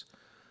adults.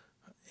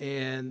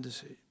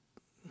 And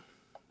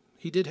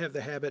he did have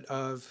the habit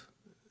of,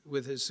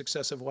 with his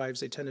successive wives,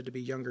 they tended to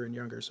be younger and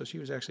younger. So she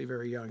was actually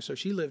very young. So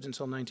she lived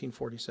until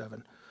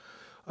 1947.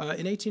 In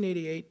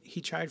 1888, he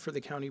tried for the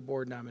county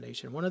board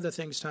nomination. One of the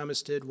things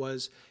Thomas did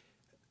was,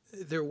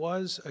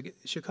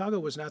 Chicago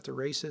was not the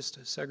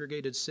racist,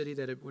 segregated city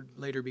that it would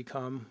later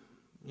become,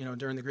 you know,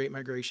 during the Great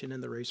Migration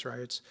and the race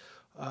riots.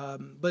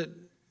 But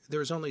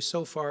there was only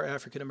so far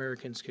African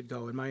Americans could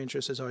go, and my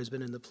interest has always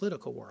been in the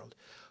political world.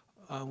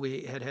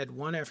 We had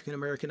one African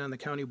American on the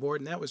county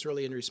board, and that was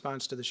really in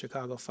response to the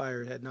Chicago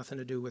fire. It had nothing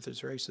to do with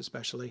his race,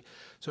 especially.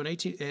 So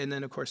and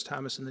then of course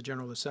Thomas in the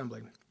General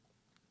Assembly.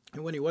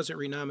 And when he wasn't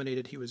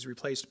renominated, he was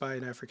replaced by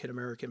an African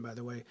American, by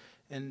the way.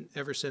 And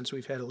ever since,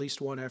 we've had at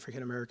least one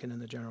African American in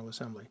the General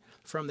Assembly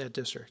from that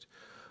district.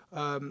 So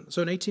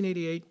in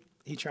 1888,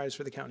 he tries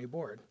for the county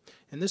board.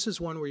 And this is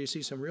one where you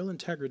see some real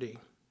integrity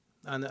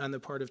on the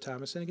part of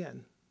Thomas. And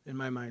again, in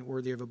my mind,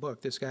 worthy of a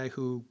book. This guy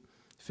who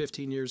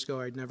 15 years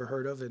ago I'd never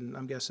heard of, and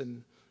I'm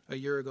guessing a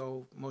year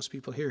ago most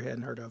people here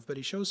hadn't heard of. But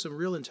he shows some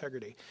real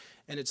integrity.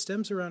 And it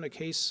stems around a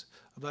case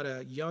about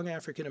a young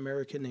African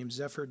American named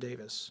Zephyr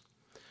Davis.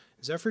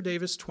 Zephyr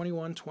Davis,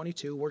 21,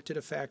 22, worked at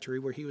a factory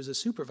where he was a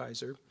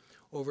supervisor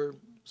over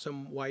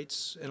some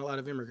whites and a lot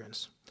of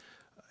immigrants.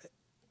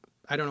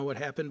 I don't know what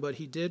happened, but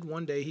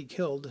one day he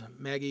killed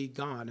Maggie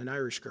Gaughan, an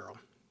Irish girl.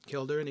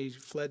 Killed her, and he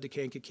fled to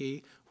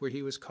Kankakee, where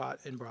he was caught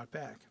and brought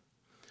back.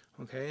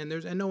 Okay, and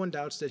no one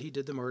doubts that he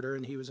did the murder,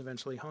 and he was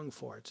eventually hung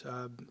for it.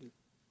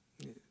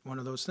 One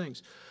of those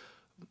things.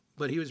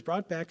 But he was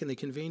brought back, and they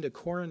convened a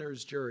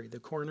coroner's jury.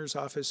 The coroner's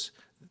office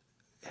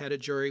had a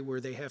jury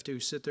where they have to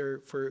sit there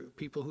for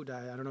people who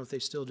die. I don't know if they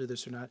still do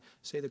this or not.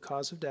 Say the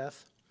cause of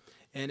death,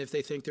 and if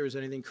they think there was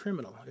anything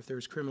criminal, if there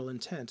was criminal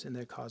intent in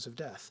that cause of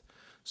death.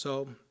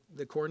 So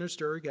the coroner's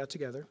jury got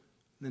together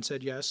and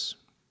said, yes,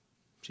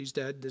 she's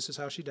dead. This is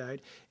how she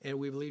died. And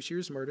we believe she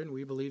was murdered, and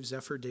we believe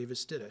Zephyr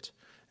Davis did it.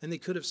 And they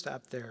could have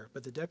stopped there.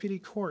 But the deputy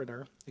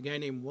coroner, a guy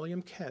named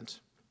William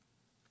Kent,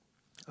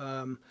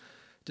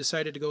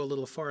 decided to go a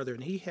little farther.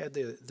 And he had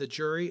the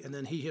jury, and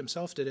then he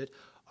himself did it,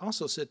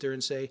 also sit there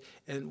and say,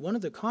 and one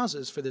of the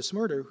causes for this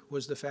murder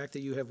was the fact that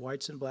you have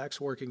whites and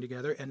blacks working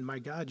together, and my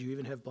God, you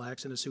even have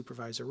blacks in a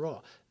supervisor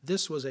role.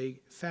 This was a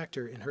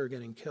factor in her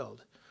getting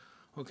killed.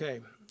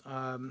 Okay.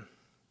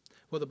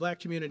 Well, the black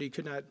community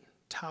could not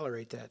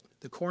tolerate that.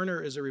 The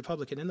coroner is a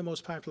Republican, and the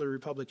most popular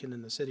Republican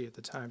in the city at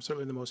the time,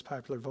 certainly the most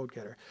popular vote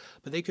getter.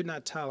 But they could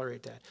not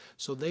tolerate that.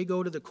 So they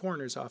go to the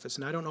coroner's office,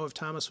 and I don't know if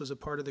Thomas was a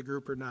part of the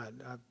group or not.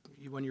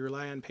 When you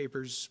rely on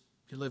papers,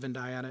 you live and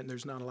die on it, and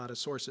there's not a lot of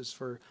sources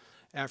for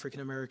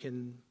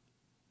African-American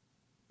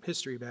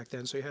history back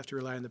then, so you have to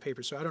rely on the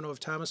papers. So I don't know if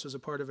Thomas was a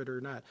part of it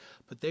or not.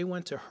 But they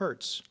went to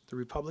Hertz, the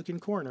Republican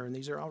coroner, and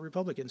these are all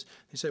Republicans.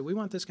 They said, we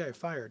want this guy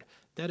fired.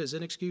 That is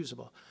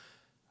inexcusable.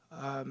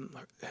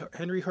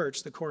 Henry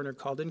Hertz, the coroner,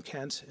 called in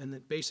Kent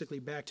and basically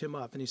backed him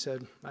up. And he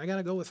said, I got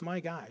to go with my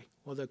guy.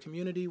 Well, the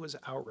community was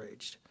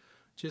outraged,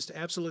 just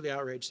absolutely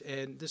outraged.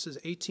 And this is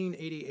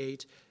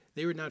 1888.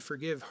 They would not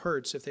forgive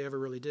Hertz, if they ever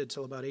really did,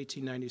 till about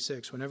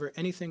 1896. Whenever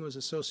anything was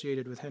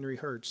associated with Henry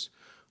Hertz,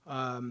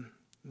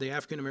 the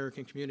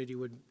African-American community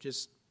would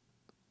just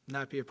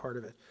not be a part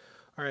of it.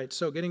 All right,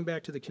 so getting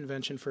back to the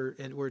convention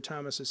where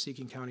Thomas is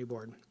seeking county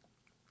board.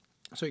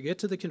 So you get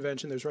to the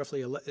convention, there's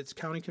roughly, it's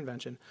county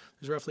convention,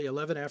 there's roughly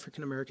 11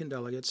 African-American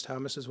delegates,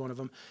 Thomas is one of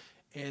them,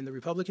 and the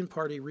Republican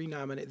Party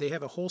renominate, they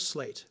have a whole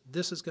slate.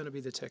 This is going to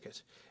be the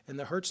ticket. And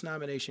the Hertz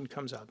nomination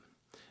comes up.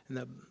 And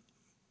the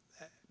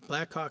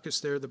Black caucus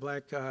there, the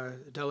black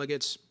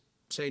delegates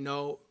say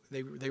no,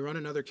 they run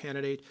another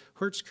candidate.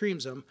 Hertz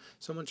creams them.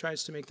 Someone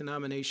tries to make the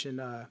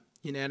nomination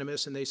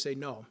unanimous, and they say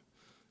no,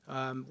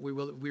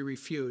 we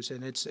refuse.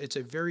 And it's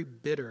a very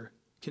bitter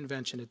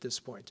convention at this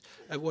point.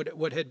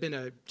 What had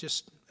been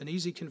just an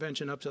easy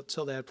convention up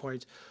till that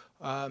point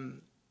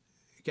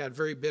got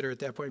very bitter at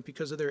that point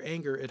because of their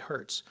anger at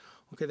Hertz.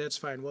 Okay, that's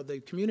fine. Well, the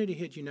community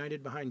had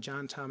united behind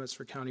John Thomas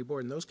for county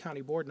board, and those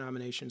county board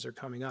nominations are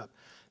coming up.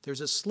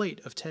 There's a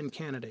slate of 10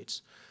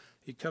 candidates.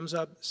 It comes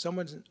up,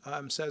 someone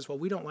says, well,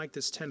 we don't like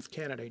this 10th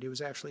candidate. He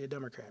was actually a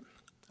Democrat.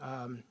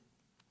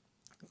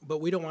 But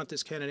we don't want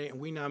this candidate, and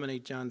we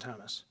nominate John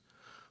Thomas.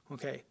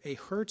 Okay, a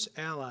Hertz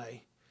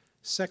ally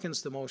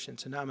seconds the motion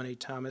to nominate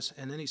Thomas,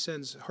 and then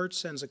Hertz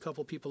sends a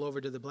couple people over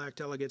to the black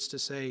delegates to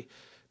say,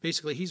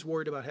 basically, he's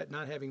worried about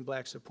not having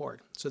black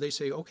support. So they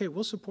say, okay,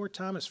 we'll support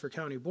Thomas for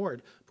county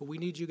board, but we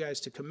need you guys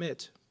to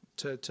commit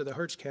to the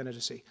Hertz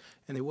candidacy,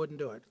 and they wouldn't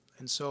do it.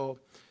 And so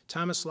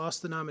Thomas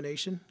lost the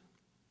nomination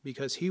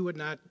because he would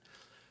not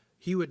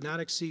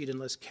accede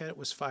unless Kent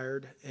was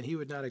fired, and he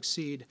would not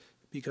accede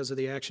because of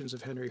the actions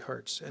of Henry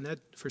Hertz. And that,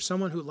 for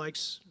someone who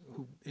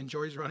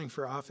enjoys running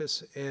for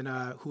office and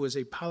who is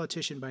a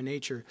politician by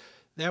nature,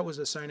 that was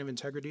a sign of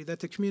integrity that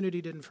the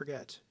community didn't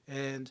forget.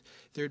 And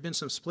there had been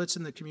some splits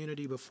in the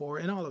community before,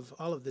 and all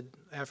of the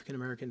African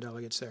American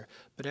delegates there.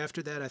 But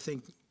after that, I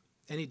think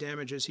any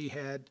damages he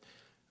had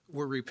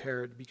were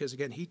repaired because,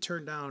 again, he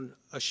turned down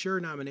a sure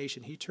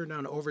nomination. He turned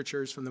down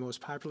overtures from the most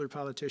popular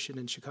politician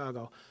in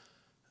Chicago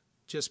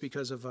just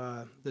because of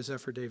the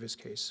Zephyr Davis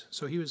case.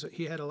 So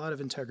he had a lot of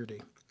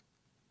integrity.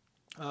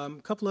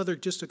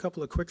 Just a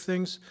couple of quick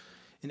things.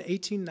 In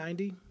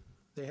 1890,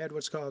 they had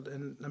what's called,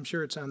 and I'm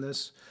sure it's on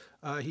this,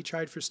 he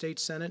tried for state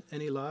senate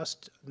and he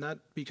lost, not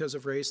because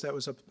of race. That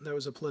was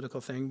a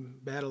political thing,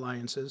 bad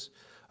alliances.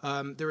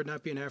 There would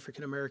not be an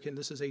African American,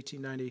 this is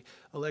 1890,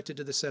 elected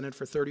to the Senate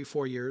for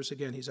 34 years.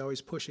 Again, he's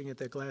always pushing at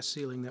that glass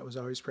ceiling that was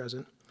always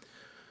present.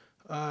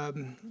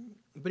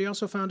 But he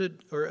also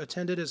founded or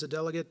attended as a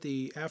delegate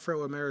the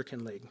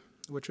Afro-American League,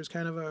 which was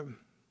kind of a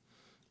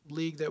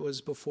league that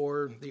was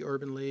before the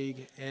Urban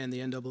League and the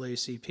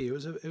NAACP.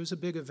 It was a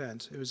big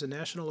event. It was a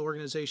national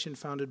organization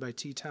founded by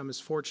T. Thomas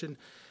Fortune,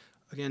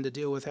 again, to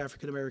deal with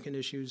African American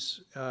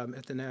issues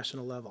at the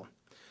national level.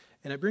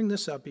 And I bring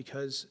this up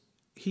because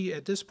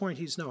at this point,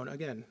 he's known.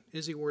 Again,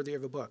 is he worthy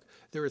of a book?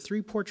 There were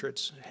 3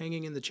 portraits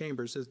hanging in the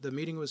chambers. The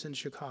meeting was in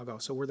Chicago,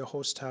 so we're the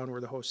host town, we're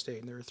the host state.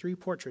 And there were 3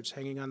 portraits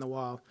hanging on the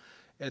wall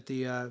at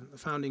the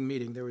founding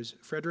meeting. There was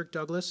Frederick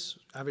Douglass,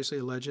 obviously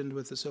a legend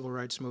with the civil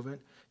rights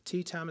movement,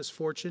 T. Thomas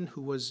Fortune,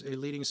 who was a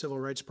leading civil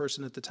rights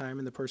person at the time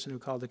and the person who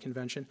called the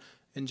convention,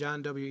 and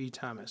John W. E.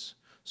 Thomas.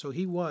 So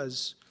he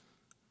was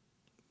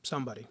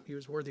somebody. He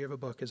was worthy of a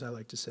book, as I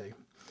like to say.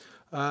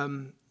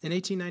 In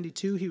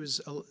 1892, he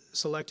was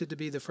selected to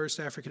be the first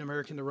African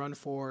American to run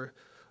for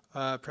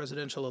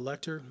presidential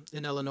elector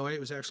in Illinois. It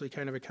was actually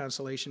kind of a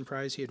consolation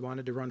prize. He had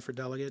wanted to run for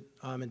delegate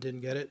and didn't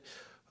get it,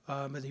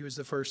 but he was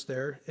the first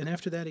there. And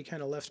after that, he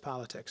kind of left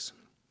politics.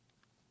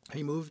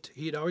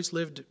 He had always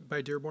lived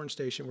by Dearborn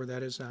Station, where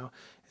that is now.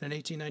 And in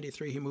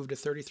 1893, he moved to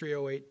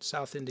 3308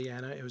 South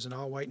Indiana. It was an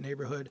all-white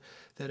neighborhood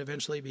that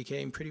eventually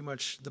became pretty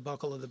much the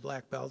buckle of the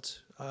Black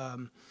Belt.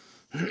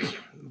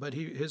 But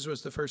his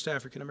was the first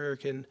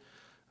African-American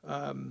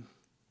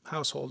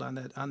household on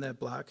that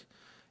block.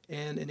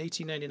 And in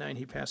 1899,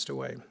 he passed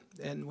away.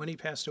 And when he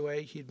passed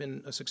away, he'd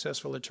been a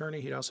successful attorney.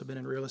 He'd also been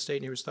in real estate,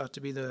 and he was thought to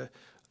be the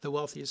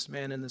wealthiest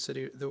man in the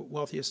city, the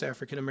wealthiest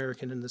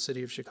African-American in the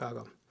city of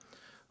Chicago.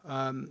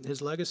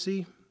 His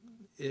legacy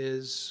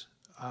is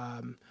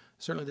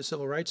certainly the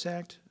Civil Rights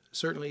Act,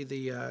 certainly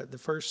the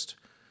first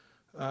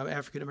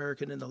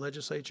African-American in the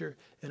legislature,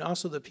 and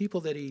also the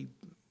people that he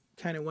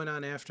kind of went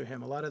on after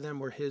him. A lot of them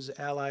were his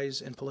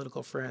allies and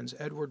political friends.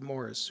 Edward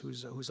Morris,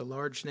 who's a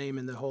large name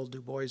in the whole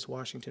Du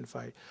Bois-Washington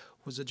fight,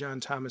 was a John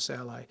Thomas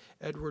ally.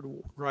 Edward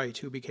Wright,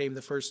 who became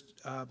the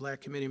first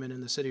black committeeman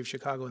in the city of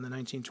Chicago in the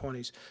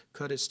 1920s,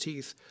 cut his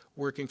teeth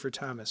working for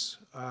Thomas.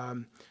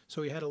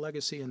 So he had a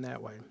legacy in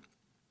that way.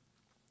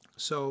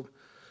 So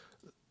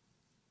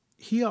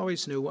he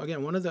always knew,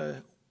 again, one of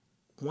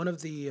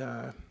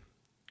the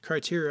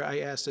criteria I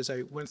asked as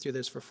I went through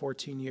this for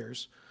 14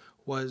 years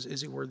was, is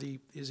he worthy?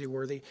 Is he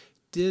worthy?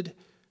 Did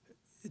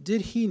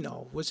he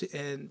know?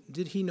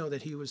 Did he know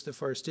that he was the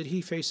first? Did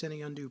he face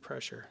any undue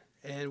pressure?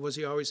 And was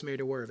he always made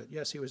aware of it?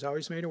 Yes, he was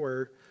always made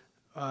aware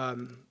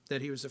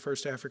that he was the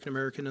first African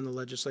American in the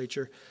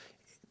legislature.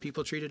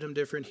 People treated him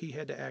different. He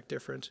had to act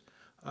different.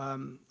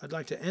 I'd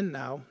like to end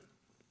now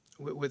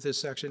with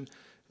this section,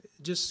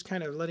 just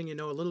kind of letting you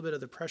know a little bit of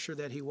the pressure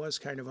that he was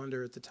kind of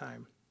under at the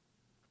time.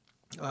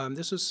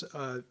 This was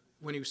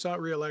when he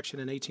sought re-election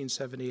in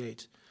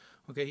 1878.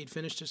 Okay, he'd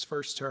finished his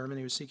first term and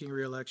he was seeking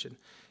re-election.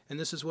 And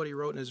this is what he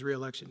wrote in his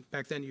re-election.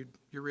 Back then,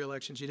 your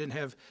re-elections, you didn't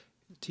have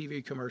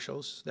TV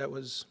commercials. That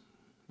was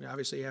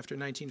obviously after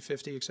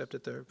 1950, except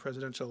at the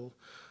presidential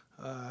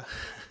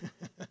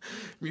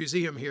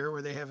museum here,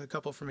 where they have a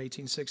couple from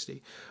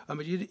 1860.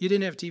 But you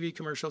didn't have TV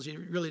commercials.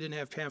 You really didn't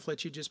have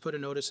pamphlets. You just put a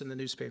notice in the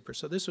newspaper.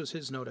 So this was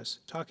his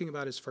notice, talking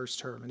about his first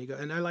term.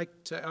 And I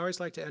always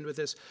like to end with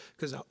this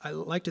because I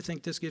like to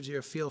think this gives you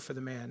a feel for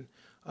the man,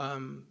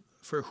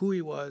 for who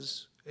he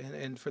was,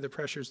 and for the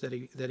pressures that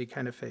he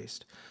kind of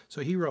faced.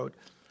 So he wrote,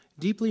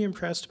 "Deeply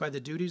impressed by the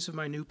duties of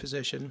my new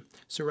position,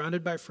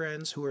 surrounded by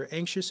friends who were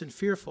anxious and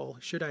fearful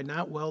should I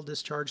not well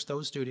discharge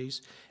those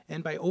duties,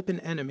 and by open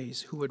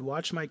enemies who would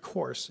watch my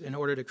course in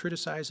order to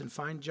criticize and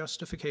find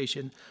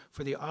justification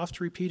for the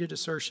oft-repeated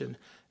assertion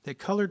that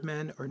colored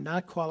men are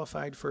not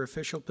qualified for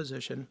official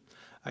position,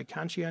 I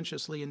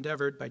conscientiously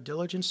endeavored by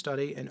diligent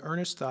study and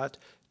earnest thought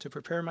to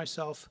prepare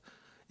myself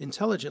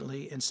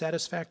intelligently and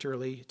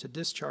satisfactorily to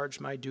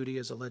discharge my duty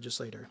as a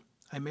legislator.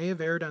 I may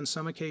have erred on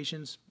some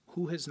occasions,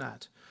 who has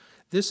not?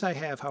 This I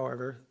have,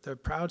 however, the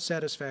proud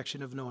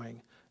satisfaction of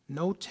knowing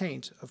no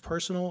taint of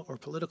personal or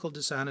political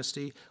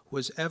dishonesty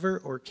was ever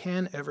or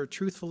can ever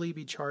truthfully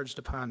be charged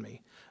upon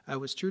me. I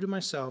was true to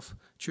myself,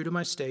 true to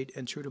my state,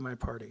 and true to my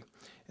party.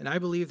 And I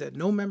believe that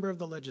no member of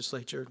the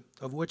legislature,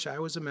 of which I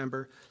was a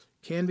member,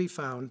 can be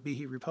found, be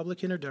he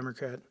Republican or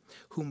Democrat,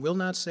 whom will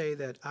not say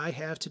that I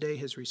have today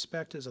his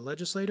respect as a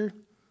legislator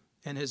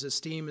and his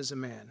esteem as a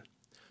man.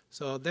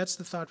 So that's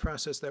the thought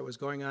process that was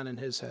going on in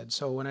his head.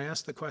 So when I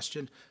asked the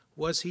question,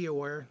 was he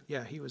aware?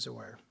 Yeah, he was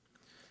aware.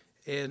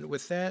 And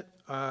with that,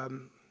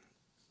 I'm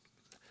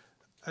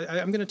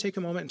going to take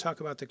a moment and talk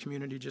about the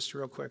community just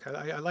real quick.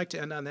 I like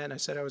to end on that, and I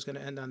said I was going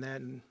to end on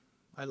that, and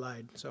I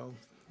lied. So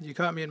you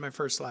caught me in my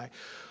first lie.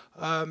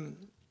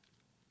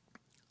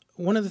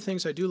 One of the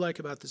things I do like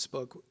about this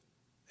book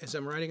is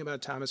I'm writing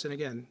about Thomas, and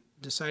again,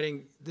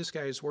 deciding this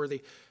guy is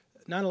worthy.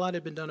 Not a lot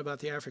had been done about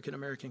the African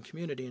American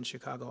community in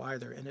Chicago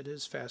either, and it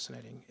is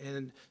fascinating.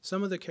 And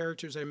some of the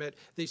characters I met,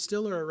 they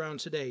still are around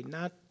today,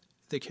 not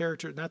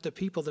the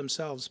people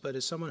themselves, but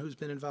as someone who's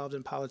been involved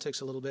in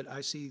politics a little bit,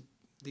 I see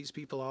these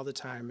people all the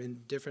time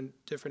in different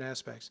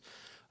aspects.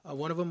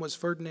 One of them was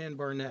Ferdinand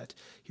Barnett.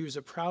 He was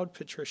a proud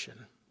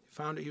patrician.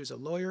 He was a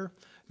lawyer,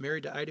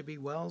 married to Ida B.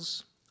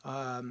 Wells,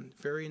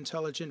 very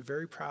intelligent,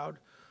 very proud,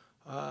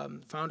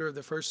 founder of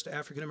the first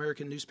African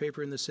American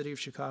newspaper in the city of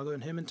Chicago,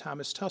 and him and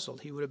Thomas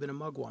tussled. He would have been a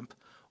mugwump,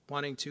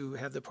 wanting to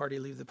have the party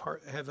leave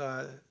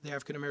the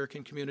African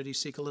American community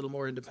seek a little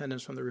more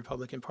independence from the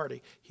Republican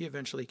Party. He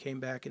eventually came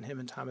back, and him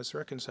and Thomas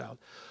reconciled.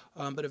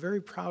 But a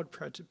very proud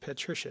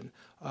patrician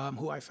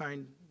who I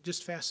find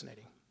just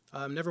fascinating.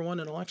 Never won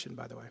an election,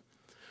 by the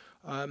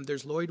way.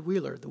 There's Lloyd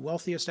Wheeler, the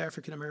wealthiest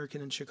African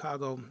American in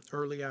Chicago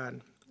early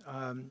on,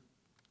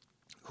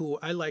 who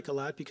I like a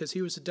lot because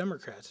he was a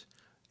Democrat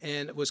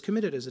and was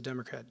committed as a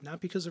Democrat, not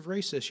because of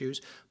race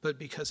issues, but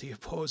because he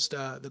opposed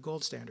the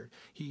gold standard.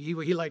 He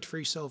liked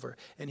free silver,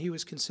 and he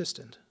was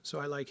consistent, so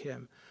I like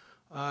him.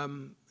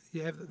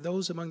 You have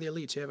those among the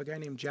elites. You have a guy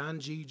named John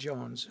G.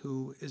 Joens,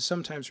 who is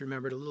sometimes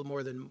remembered a little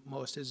more than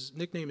most. His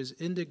nickname is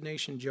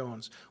Indignation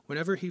Jones.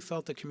 Whenever he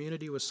felt the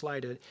community was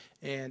slighted,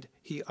 and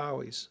he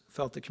always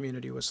felt the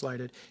community was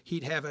slighted,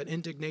 he'd have an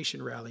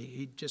indignation rally.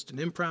 He'd just an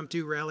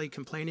impromptu rally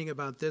complaining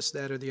about this,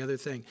 that, or the other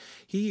thing.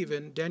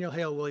 Daniel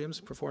Hale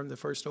Williams performed the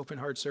first open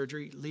heart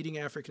surgery, leading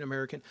African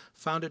American,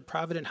 founded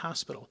Provident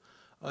Hospital,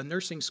 a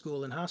nursing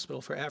school and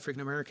hospital for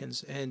African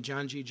Americans, and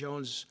John G.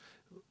 Jones,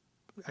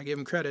 I give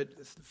him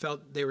credit,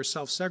 felt they were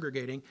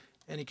self-segregating,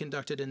 and he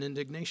conducted an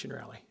indignation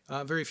rally.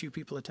 Very few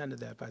people attended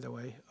that, by the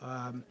way.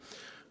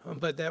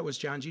 But that was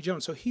John G.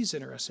 Jones, so he's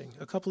interesting.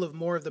 A couple of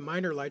more of the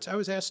minor lights. I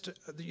was asked,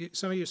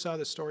 some of you saw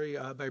the story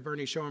by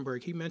Bernie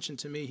Schoenberg. He mentioned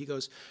to me, he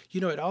goes,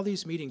 at all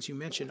these meetings, you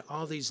mention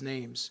all these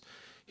names.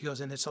 He goes,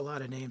 and it's a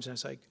lot of names. And I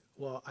was like,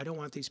 well, I don't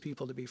want these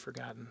people to be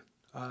forgotten.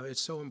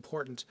 It's so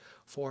important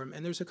for him.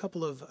 And there's a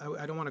couple of,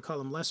 I don't want to call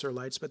them lesser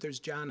lights, but there's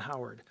John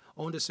Howard,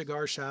 owned a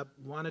cigar shop,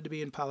 wanted to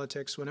be in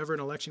politics. Whenever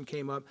an election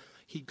came up,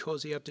 he'd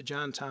cozy up to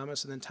John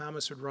Thomas, and then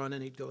Thomas would run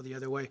and he'd go the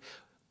other way.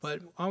 But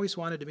always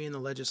wanted to be in the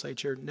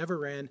legislature, never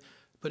ran,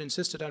 but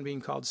insisted on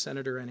being called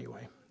senator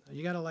anyway.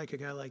 You got to like a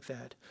guy like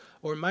that.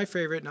 Or my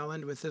favorite, and I'll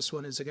end with this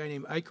one, is a guy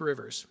named Ike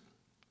Rivers.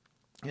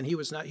 And he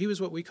was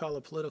what we call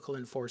a political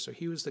enforcer.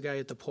 He was the guy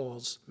at the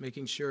polls,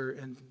 making sure,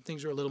 and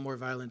things were a little more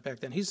violent back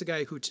then. He's the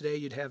guy who today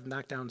you'd have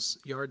knocked down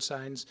yard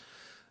signs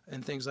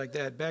and things like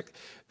that.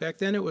 Back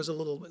then it was a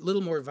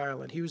little more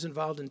violent. He was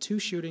involved in 2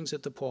 shootings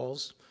at the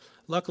polls.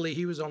 Luckily,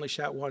 he was only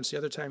shot once. The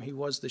other time he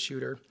was the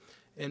shooter.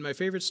 And my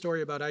favorite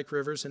story about Ike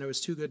Rivers, and it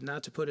was too good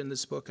not to put in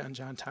this book on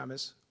John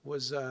Thomas,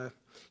 was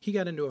he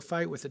got into a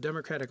fight with a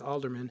Democratic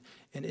alderman,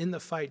 and in the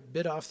fight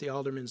bit off the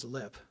alderman's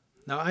lip.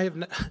 Now, I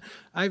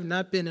have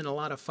not been in a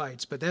lot of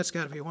fights, but that's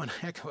got to be one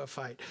heck of a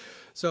fight.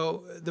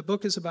 So the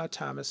book is about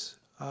Thomas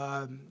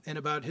and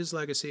about his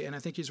legacy, and I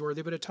think he's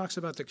worthy, but it talks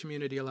about the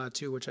community a lot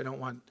too, which I don't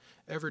want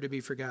ever to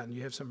be forgotten.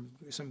 You have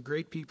some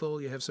great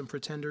people. You have some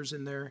pretenders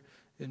in there.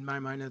 In my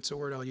mind, that's a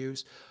word I'll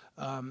use.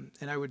 And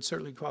I would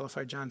certainly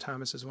qualify John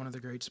Thomas as one of the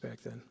greats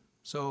back then.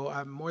 So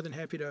I'm more than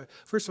happy to,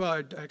 first of all,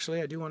 I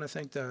do want to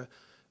thank the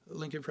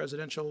Lincoln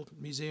Presidential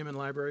Museum and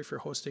Library for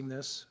hosting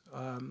this.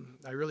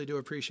 I really do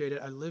appreciate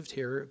it. I lived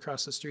here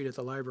across the street at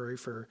the library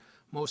for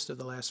most of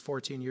the last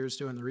 14 years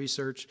doing the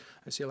research.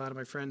 I see a lot of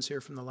my friends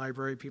here from the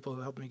library, people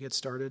who helped me get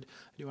started.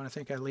 I do want to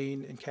thank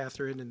Eileen and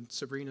Catherine, and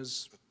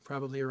Sabrina's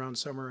probably around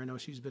somewhere. I know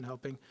she's been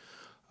helping.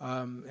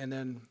 And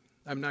then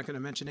I'm not going to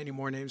mention any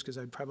more names because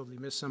I'd probably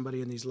miss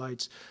somebody in these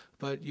lights,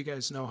 but you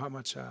guys know how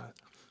much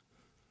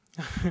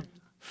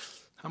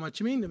how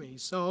much you mean to me.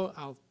 So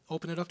I'll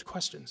open it up to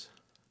questions.